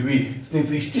ಅಡ್ಜೆಕ್ಟಿವ್ ಅಂತೀವಿ.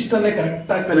 ಸ್ನೇಹಿತರೆ, ಇಷ್ಟಿಷ್ಟನ್ನೇ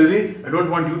ಕರೆಕ್ಟ್ ಆಗಿ ಕಲೀರಿ. I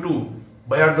don't want you to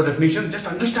by out the definition, just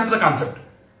understand the concept.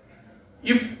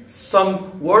 If some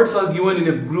words are given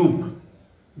in a group,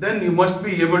 then you must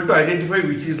be able to identify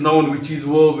which is noun, which is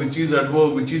verb, which is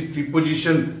adverb, which is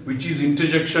preposition, which is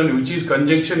interjection, which is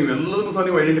conjunction. ಇವೆಲ್ಲದನ್ನು ಸಹ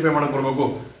ನೀವು identify ಮಾಡಕ್ ಬರಬೇಕು.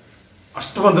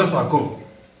 ಅಷ್ಟು ಬಂದ್ರೆ ಸಾಕು.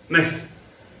 Next,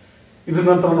 ಇದರ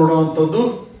ನಂತರ ನೋಡುವಂತದ್ದು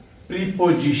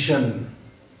preposition.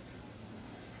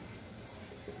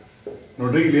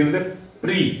 ನೋಡ್ರಿ, ಇಲ್ಲಿ ಏನಿದೆ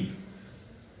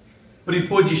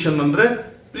ಪ್ರಿಪೋಸಿಷನ್ ಅಂದ್ರೆ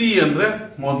ಪ್ರಿ ಅಂದ್ರೆ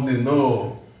ಮೊದಲಿಂದು,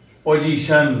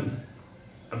 ಪೊಸಿಷನ್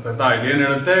ಅರ್ಥ ಆಯ್ತಾ? ಇದೇನ್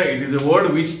ಹೇಳುತ್ತೆ, it is A word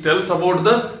which tells about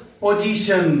the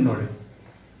position. ನೋಡಿ,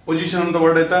 ಪೊಸಿಷನ್ ಅಂತ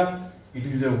ವರ್ಡ್ ಆಯ್ತಾ? It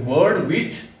is A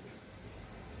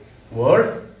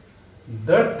word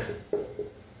that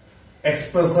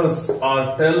expresses or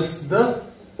tells the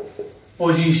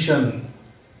position.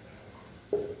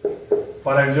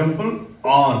 For example,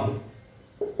 on,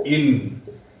 in,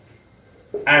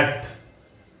 at,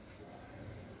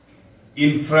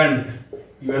 in front,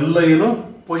 ಇವೆಲ್ಲ ಏನು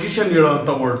ಪೊಸಿಷನ್ ಹೇಳುವಂತ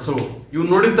ವರ್ಡ್ಸ್. ಇವು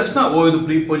ನೋಡಿದ ತಕ್ಷಣ ಓ ಇದು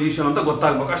ಪ್ರಿಪೊಸಿಷನ್ ಅಂತ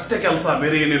ಗೊತ್ತಾಗ್ಬೇಕು, ಅಷ್ಟೇ ಕೆಲಸ,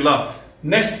 ಬೇರೆ ಏನಿಲ್ಲ.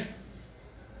 ನೆಕ್ಸ್ಟ್,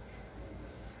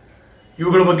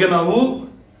 ಇವುಗಳ ಬಗ್ಗೆ ನಾವು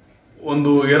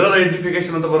ಒಂದು ಎರರ್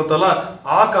ಐಡೆಂಟಿಫಿಕೇಶನ್ ಅಂತ ಬರುತ್ತಲ್ಲ,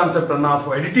 ಆ ಕಾನ್ಸೆಪ್ಟ್ ಅನ್ನ,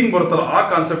 ಅಥವಾ ಎಡಿಟಿಂಗ್ ಬರುತ್ತಲ್ಲ ಆ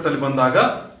ಕಾನ್ಸೆಪ್ಟ್ ಅಲ್ಲಿ ಬಂದಾಗ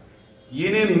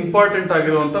ಏನೇನು ಇಂಪಾರ್ಟೆಂಟ್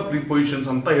ಆಗಿರುವಂತ ಪ್ರಿಪೊಸಿಷನ್ಸ್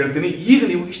ಅಂತ ಹೇಳ್ತೀನಿ. ಈಗ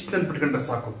ನೀವು ಇಷ್ಟು ನೆನ್ಪಿಟ್ಕೊಂಡ್ರೆ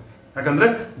ಸಾಕು, ಯಾಕಂದ್ರೆ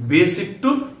ಬೇಸಿಕ್ ಟು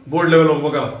ಬೋರ್ಡ್ ಲೆವೆಲ್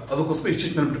ಹೋಗುವಾಗ ಅದಕ್ಕೋಸ್ಕರ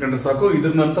ಇಷ್ಟಿಷ್ಟು ನೆನ್ಪಿಟ್ಕೊಂಡ್ರೆ ಸಾಕು.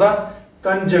 ಇದ್ರ ನಂತರ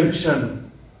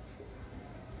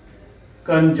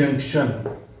ಕಂಜಂಕ್ಷನ್.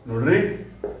 ನೋಡ್ರಿ,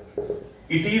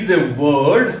 it is A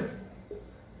word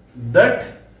that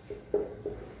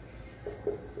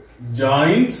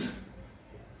joins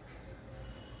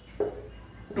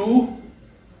two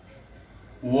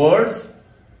words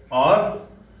or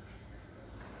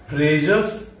phrases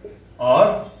or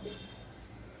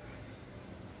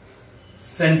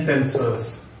sentences.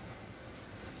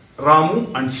 Ramu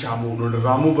and Shyamu. ನೋಡಿ,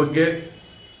 ರಾಮು ಬಗ್ಗೆ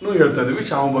ಹೇಳ್ತಾ ಇದೀವಿ,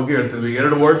 ಶ್ಯಾಮು ಬಗ್ಗೆ ಹೇಳ್ತಾ ಇದೀವಿ.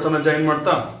 ಎರಡು ವರ್ಡ್ಸ್ ಅನ್ನ ಜಾಯಿನ್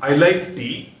ಮಾಡ್ತಾ, I like tea,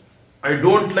 I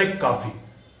don't like coffee.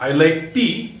 I like tea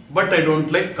but I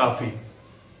don't like coffee.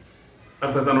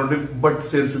 ಅರ್ಥ ಆಯ್ತಾ? ನೋಡಿ, ಬಟ್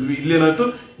ಸೇರಿಸಿದ್ವಿ. ಇಲ್ಲೇನಾಯ್ತು,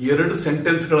 ಎರಡು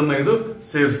ಸೆಂಟೆನ್ಸ್ ಗಳನ್ನ ಇದು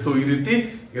ಸೇರಿಸ್ತು. ಈ ರೀತಿ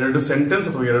ಎರಡು ಸೆಂಟೆನ್ಸ್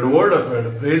ಅಥವಾ ಎರಡು ವರ್ಡ್ ಅಥವಾ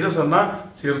ಎರಡು ಫ್ರೇಸಸ್ ಅನ್ನ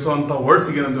ಸೇರಿಸುವಂತ ವರ್ಡ್ಸ್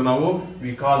ಏನಂತ ನಾವು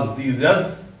we call these as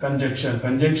conjunction.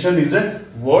 Conjunction is A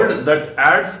word that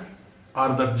ads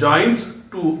R that joins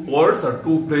to words R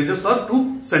to phrases R to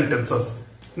sentences.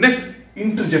 Next,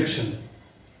 interjection.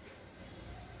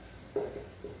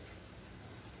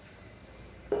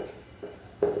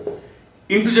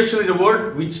 Interjection is a word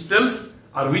which tells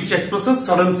or which expresses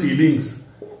sudden feelings.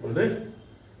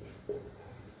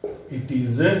 It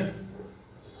is a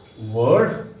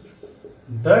word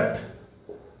that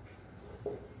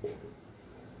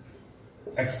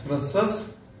expresses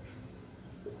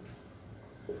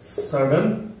sudden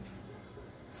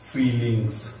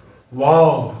feelings.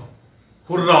 Wow!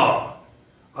 Hurrah!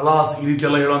 Alas, ಈ ರೀತಿ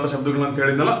ಎಲ್ಲ ಹೇಳುವಂತ ಶಬ್ದಗಳು ಅಂತ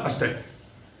ಹೇಳಿದ್ನಲ್ಲ ಅಷ್ಟೇ.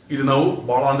 ಇದು ನಾವು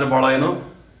ಬಹಳ ಅಂದ್ರೆ ಬಹಳ ಏನು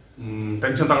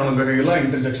ಟೆನ್ಷನ್ ತಗೊಂಡೋಗ್ಬೇಕಾಗಿಲ್ಲ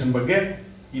ಇಂಟರ್ಜೆಕ್ಷನ್ ಬಗ್ಗೆ.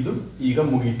 ಇದು ಈಗ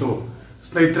ಮುಗೀತು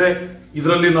ಸ್ನೇಹಿತರೆ.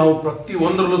 ಇದರಲ್ಲಿ ನಾವು ಪ್ರತಿ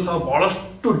ಒಂದರಲ್ಲೂ ಸಹ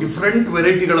ಬಹಳಷ್ಟು ಡಿಫರೆಂಟ್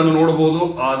ವೆರೈಟಿಗಳನ್ನು ನೋಡಬಹುದು.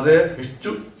 ಆದ್ರೆ ಹೆಚ್ಚು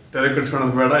ತಲೆ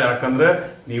ಕೆಡಿಸ್ಕೊಳ್ಳೋದು ಬೇಡ, ಯಾಕಂದ್ರೆ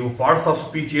ನೀವು ಪಾರ್ಟ್ಸ್ ಆಫ್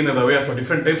ಸ್ಪೀಚ್ ಏನಿದಾವೆ ಅಥವಾ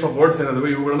ಡಿಫರೆಂಟ್ ಟೈಪ್ಸ್ ಆಫ್ ವರ್ಡ್ಸ್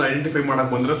ಏನಿದಾವೆ ಇವುಗಳನ್ನ ಐಡೆಂಟಿಫೈ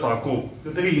ಮಾಡಕ್ ಬಂದ್ರೆ ಸಾಕು.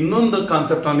 ಜೊತೆಗೆ ಇನ್ನೊಂದು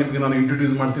ಕಾನ್ಸೆಪ್ಟ್ ನಿಮಗೆ ನಾನು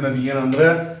ಇಂಟ್ರೊಡ್ಯೂಸ್ ಮಾಡ್ತೀನಿ. ಅದು ಏನಂದ್ರೆ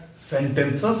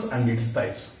sentences and its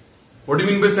types. What you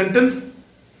mean by sentence?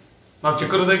 ನಾವು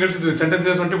ಚಿಕ್ಕವರದಾಗ ಹೇಳ್ತಿದ್ವಿ ಸೆಂಟೆನ್ಸ್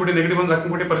ಸೊಂಟಿ ಪುಡಿ ನೆಗಡಿ ಬಂದ್ರೆ ಅಕ್ಕಿ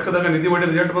ಪುಡಿ ಪರೀಕ್ಷೆದಾಗ ನಿಧಿ ಹೊಡಿ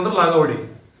ರಿಸಲ್ಟ್ ಬಂದ್ರೆ ಲಾಗ ಹೊಡಿ.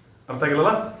 ಅರ್ಥ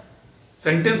ಆಗಿಲ್ಲಲ್ಲ?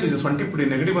 ಸೆಂಟೆನ್ಸ್ ಇದೆ ಸೊಂಟಿ ಪುಡಿ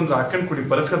ನೆಗಡಿ ಬಂದ್ರೆ ಹಾಕೊಂಡ್ ಕುಡಿ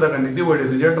ಪರೀಕ್ಷೆದಾಗ ನಿಧಿ ಹೊಡಿ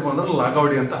ರಿಸಲ್ಟ್ ಬಂದ್ರೆ ಲಾಗ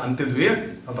ಹೊಡಿ ಅಂತ ಅಂತಿದ್ವಿ.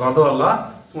 ಅದ್ರ ಅದು ಅಲ್ಲ,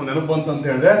 ಸೊ ನೆನಪು ಅಂತ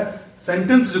ಹೇಳಿದ್ರೆ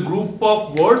sentence is group of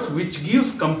words which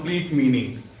gives complete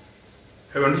meaning.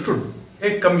 Have understood? Hey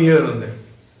come here ಅಂದೆ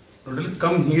ನೋಡಿ,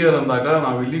 ಕಮ್ ಹಿಯರ್ ಅಂದಾಗ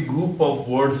ನಾವಿಲ್ಲಿ ಗ್ರೂಪ್ ಆಫ್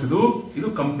ವರ್ಡ್ಸ್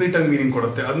ಇದು ಕಂಪ್ಲೀಟ್ ಆಗಿ ಮೀನಿಂಗ್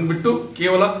ಕೊಡುತ್ತೆ. ಅದನ್ನ ಬಿಟ್ಟು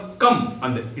ಕೇವಲ ಕಮ್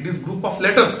ಅಂದೆ, it is group of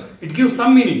letters, it gives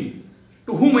some meaning.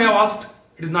 To whom I have asked,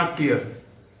 it is not clear.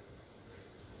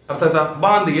 ಅರ್ಥ ಆಯ್ತಾ? ಬಾ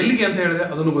ಅಂದೆ, ಎಲ್ಲಿಗೆ ಅಂತ ಹೇಳಿದೆ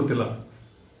ಅದನ್ನು ಗೊತ್ತಿಲ್ಲ.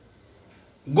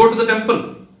 ಗೋ ಟು ದ ಟೆಂಪಲ್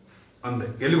ಅಂದೆ,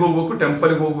 ಎಲ್ಲಿಗೆ ಹೋಗ್ಬೇಕು?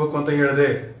 ಟೆಂಪಲ್ಗೆ ಹೋಗ್ಬೇಕು ಅಂತ ಹೇಳಿದೆ.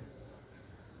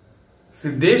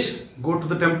 Siddesh go to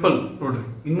the temple, ನೋಡ್ರಿ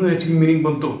ಇನ್ನೂ ಹೆಚ್ಚಿಗೆ ಮೀನಿಂಗ್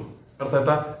ಬಂತು. ಅರ್ಥ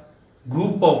ಆಯ್ತಾ?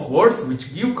 Group of words which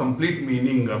give complete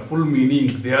meaning, full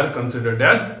meaning, they are considered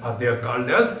as or they are called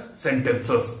as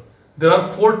sentences. There are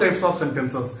 4 types of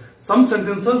sentences. Some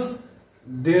sentences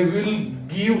they will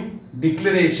give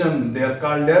declaration, they are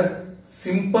called as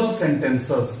simple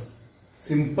sentences.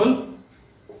 Simple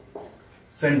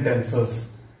sentences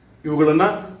ಇವುಗಳನ್ನ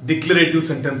declarative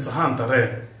sentence ಸಹ ಅಂತಾರೆ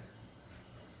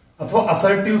ಅಥವಾ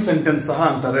assertive sentence ಸಹ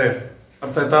ಅಂತಾರೆ.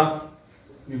 ಅರ್ಥ ಆಯ್ತಾ?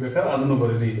 ನೀವು ಬೇಕಾದ್ರೆ ಅದನ್ನು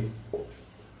ಬರೀರಿ,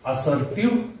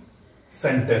 assertive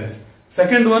sentence.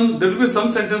 Second one, there will be some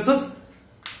sentences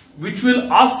which will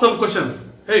ask some questions.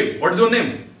 Hey, what is your name?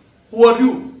 Who are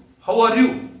you? How are you?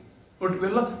 What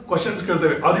will questions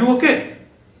ಕೇಳ್ತೇವೆ. Are you okay?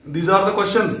 These are the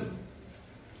questions.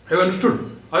 Have you understood?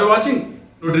 Are you watching?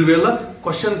 ನೋಡ್ರಿ ಇವೆಲ್ಲ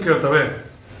question ಕೇಳ್ತವೆ.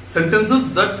 Sentences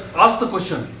that ask the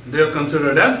question, they are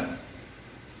considered as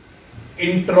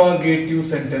interrogative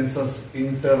sentences.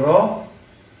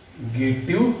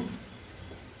 Interrogative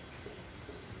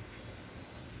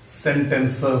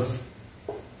sentences.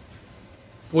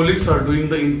 Police are doing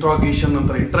the interrogation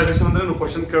ಅಂತಾರೆ. Interrogation ಅಂದ್ರೆ ನೀವು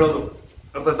question ಕೇಳೋದು.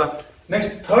 ಅರ್ಥ ಆಯ್ತಾ?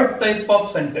 Next, third type of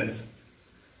sentence.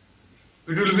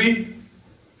 It will be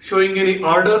showing any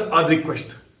order R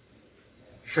request.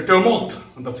 Shut your mouth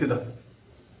ಅಂತ ಸೀದಾ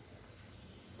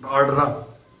order.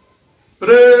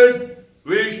 Bread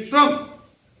ವಿಶ್ರಮ್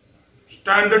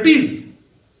stand at is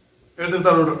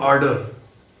ಹೇಳ್ತಿರ್ತಾರೆ ನೋಡ್ರಿ. Order,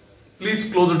 please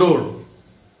close door.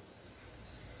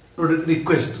 ನೋಡ್ರಿ,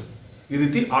 ರಿಕ್ವೆಸ್ಟ್. ಈ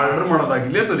ರೀತಿ ಆರ್ಡರ್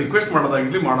ಮಾಡೋದಾಗಿರ್ಲಿ ಅಥವಾ ರಿಕ್ವೆಸ್ಟ್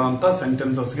ಮಾಡೋದಾಗಿರ್ಲಿ ಮಾಡುವಂತ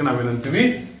ಸೆಂಟೆನ್ಸಸ್ಗೆ ನಾವೇನಂತೀವಿ?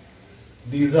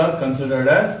 These are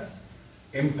considered as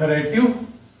imperative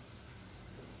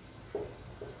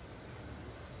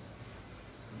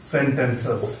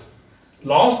sentences.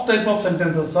 Last type of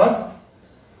sentences are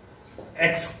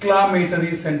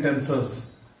exclamatory sentences.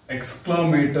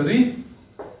 Exclamatory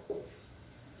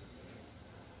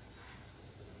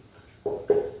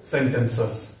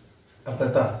sentences.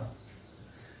 Arthata?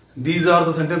 These are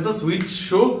the sentences which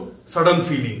show sudden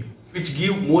feeling, which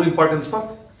give more importance for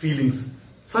feelings.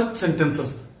 Such sentences,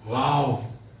 wow,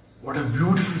 what a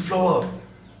beautiful flower.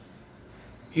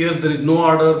 Here there is no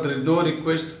order, there is no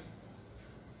request.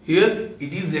 Here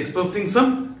it is expressing some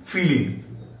feeling.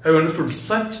 Have you understood?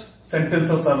 Such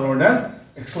sentences are known as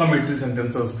exclamatory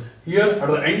sentences. Here at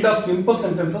the end of simple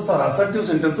sentences or assertive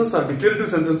sentences or declarative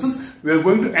sentences, we are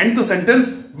going to end the sentence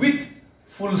with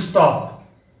full stop.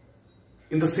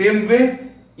 In the same way,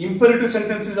 imperative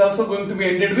sentence is also going to be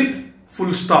ended with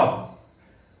full stop.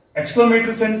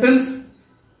 Exclamatory sentence,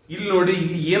 ಇಲ್ಲಿ ನೋಡಿ,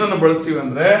 ಇಲ್ಲಿ ಏನನ್ನ ಬಳಸ್ತೀವಿ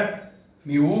ಅಂದ್ರೆ,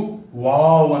 ನೀವು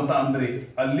wow ಅಂತ ಅಂದ್ರಿ,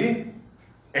 ಅಲ್ಲಿ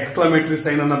ಎಕ್ಸ್ಕ್ಲಮೇಟರಿ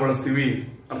ಸೈನ್ ಅನ್ನ ಬಳಸ್ತೀವಿ.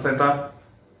 ಅರ್ಥ ಆಯ್ತಾ?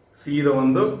 ಸೀದಾ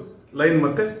ಒಂದು ಲೈನ್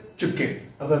ಮತ್ತೆ ಚುಕ್ಕೆ.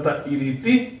 ಅರ್ಥ ಆಯ್ತಾ? ಈ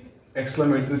ರೀತಿ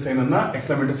ಎಕ್ಸ್ಕ್ಲಮೇಟರಿ ಸೈನ್ ಅನ್ನ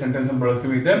ಎಕ್ಸ್ಕ್ಲಮೇಟರಿ ಸೆಂಟೆನ್ಸ್ ಅನ್ನು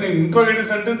ಬಳಸ್ತೀವಿ. Then in interrogative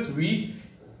sentence V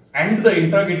and the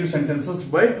interrogative sentences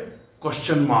by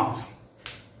question marks.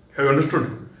 Have you understood?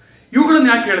 ಇವುಗಳನ್ನು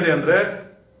ಯಾಕೆ ಹೇಳಿದೆ ಅಂದ್ರೆ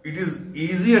it is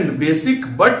easy and basic,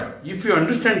 but if you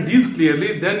understand these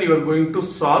clearly, then you are going to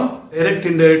solve direct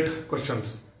indirect questions.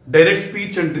 Direct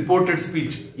speech and reported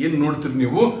speech. ಏನು ನೋಡ್ತೀರಿ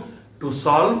ನೀವು? To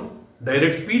solve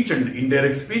direct speech and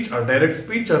indirect speech, or direct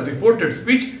speech or reported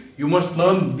speech, you must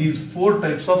learn these 4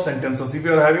 types of sentences. If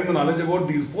you are having the knowledge about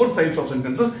these 4 types of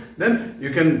sentences, then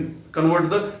you can convert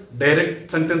the direct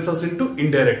sentences into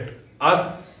indirect or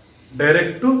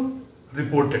direct to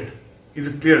reported. Is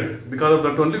it clear? Because of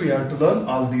that only we have to learn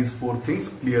all these 4 things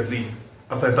clearly.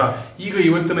 ಅರ್ಥ ಆಯ್ತಾ? ಈಗ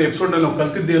ಇವತ್ತಿನ episode ನಲ್ಲಿ ನಾವು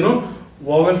ಕಲ್ತಿದ್ದೇನು,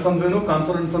 vowels ಅಂದ್ರೇನು,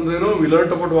 consonants ಅಂದ್ರೇನು, we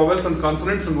learned about vowels and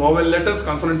consonants and vowel letters,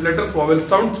 consonant letters, vowel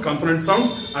sounds, consonant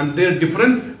sounds and their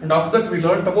difference, and after that we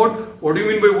learned about what do you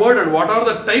mean by word and what are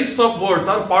the types of words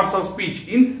or parts of speech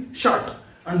in short,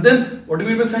 and then what do you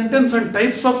mean by sentence and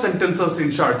types of sentences in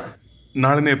short.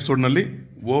 ನಾಳಿನ episode ನಲ್ಲಿ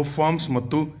verb forms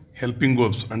ಮತ್ತು helping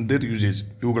verbs and their usage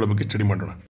ಇವುಗಳ ಬಗ್ಗೆ study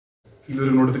ಮಾಡೋಣ.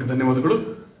 ಇಲ್ಲಿವರೆಗೆ ನೋಡೋದಕ್ಕೆ ಧನ್ಯವಾದಗಳು.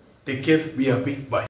 Take care, be happy, bye.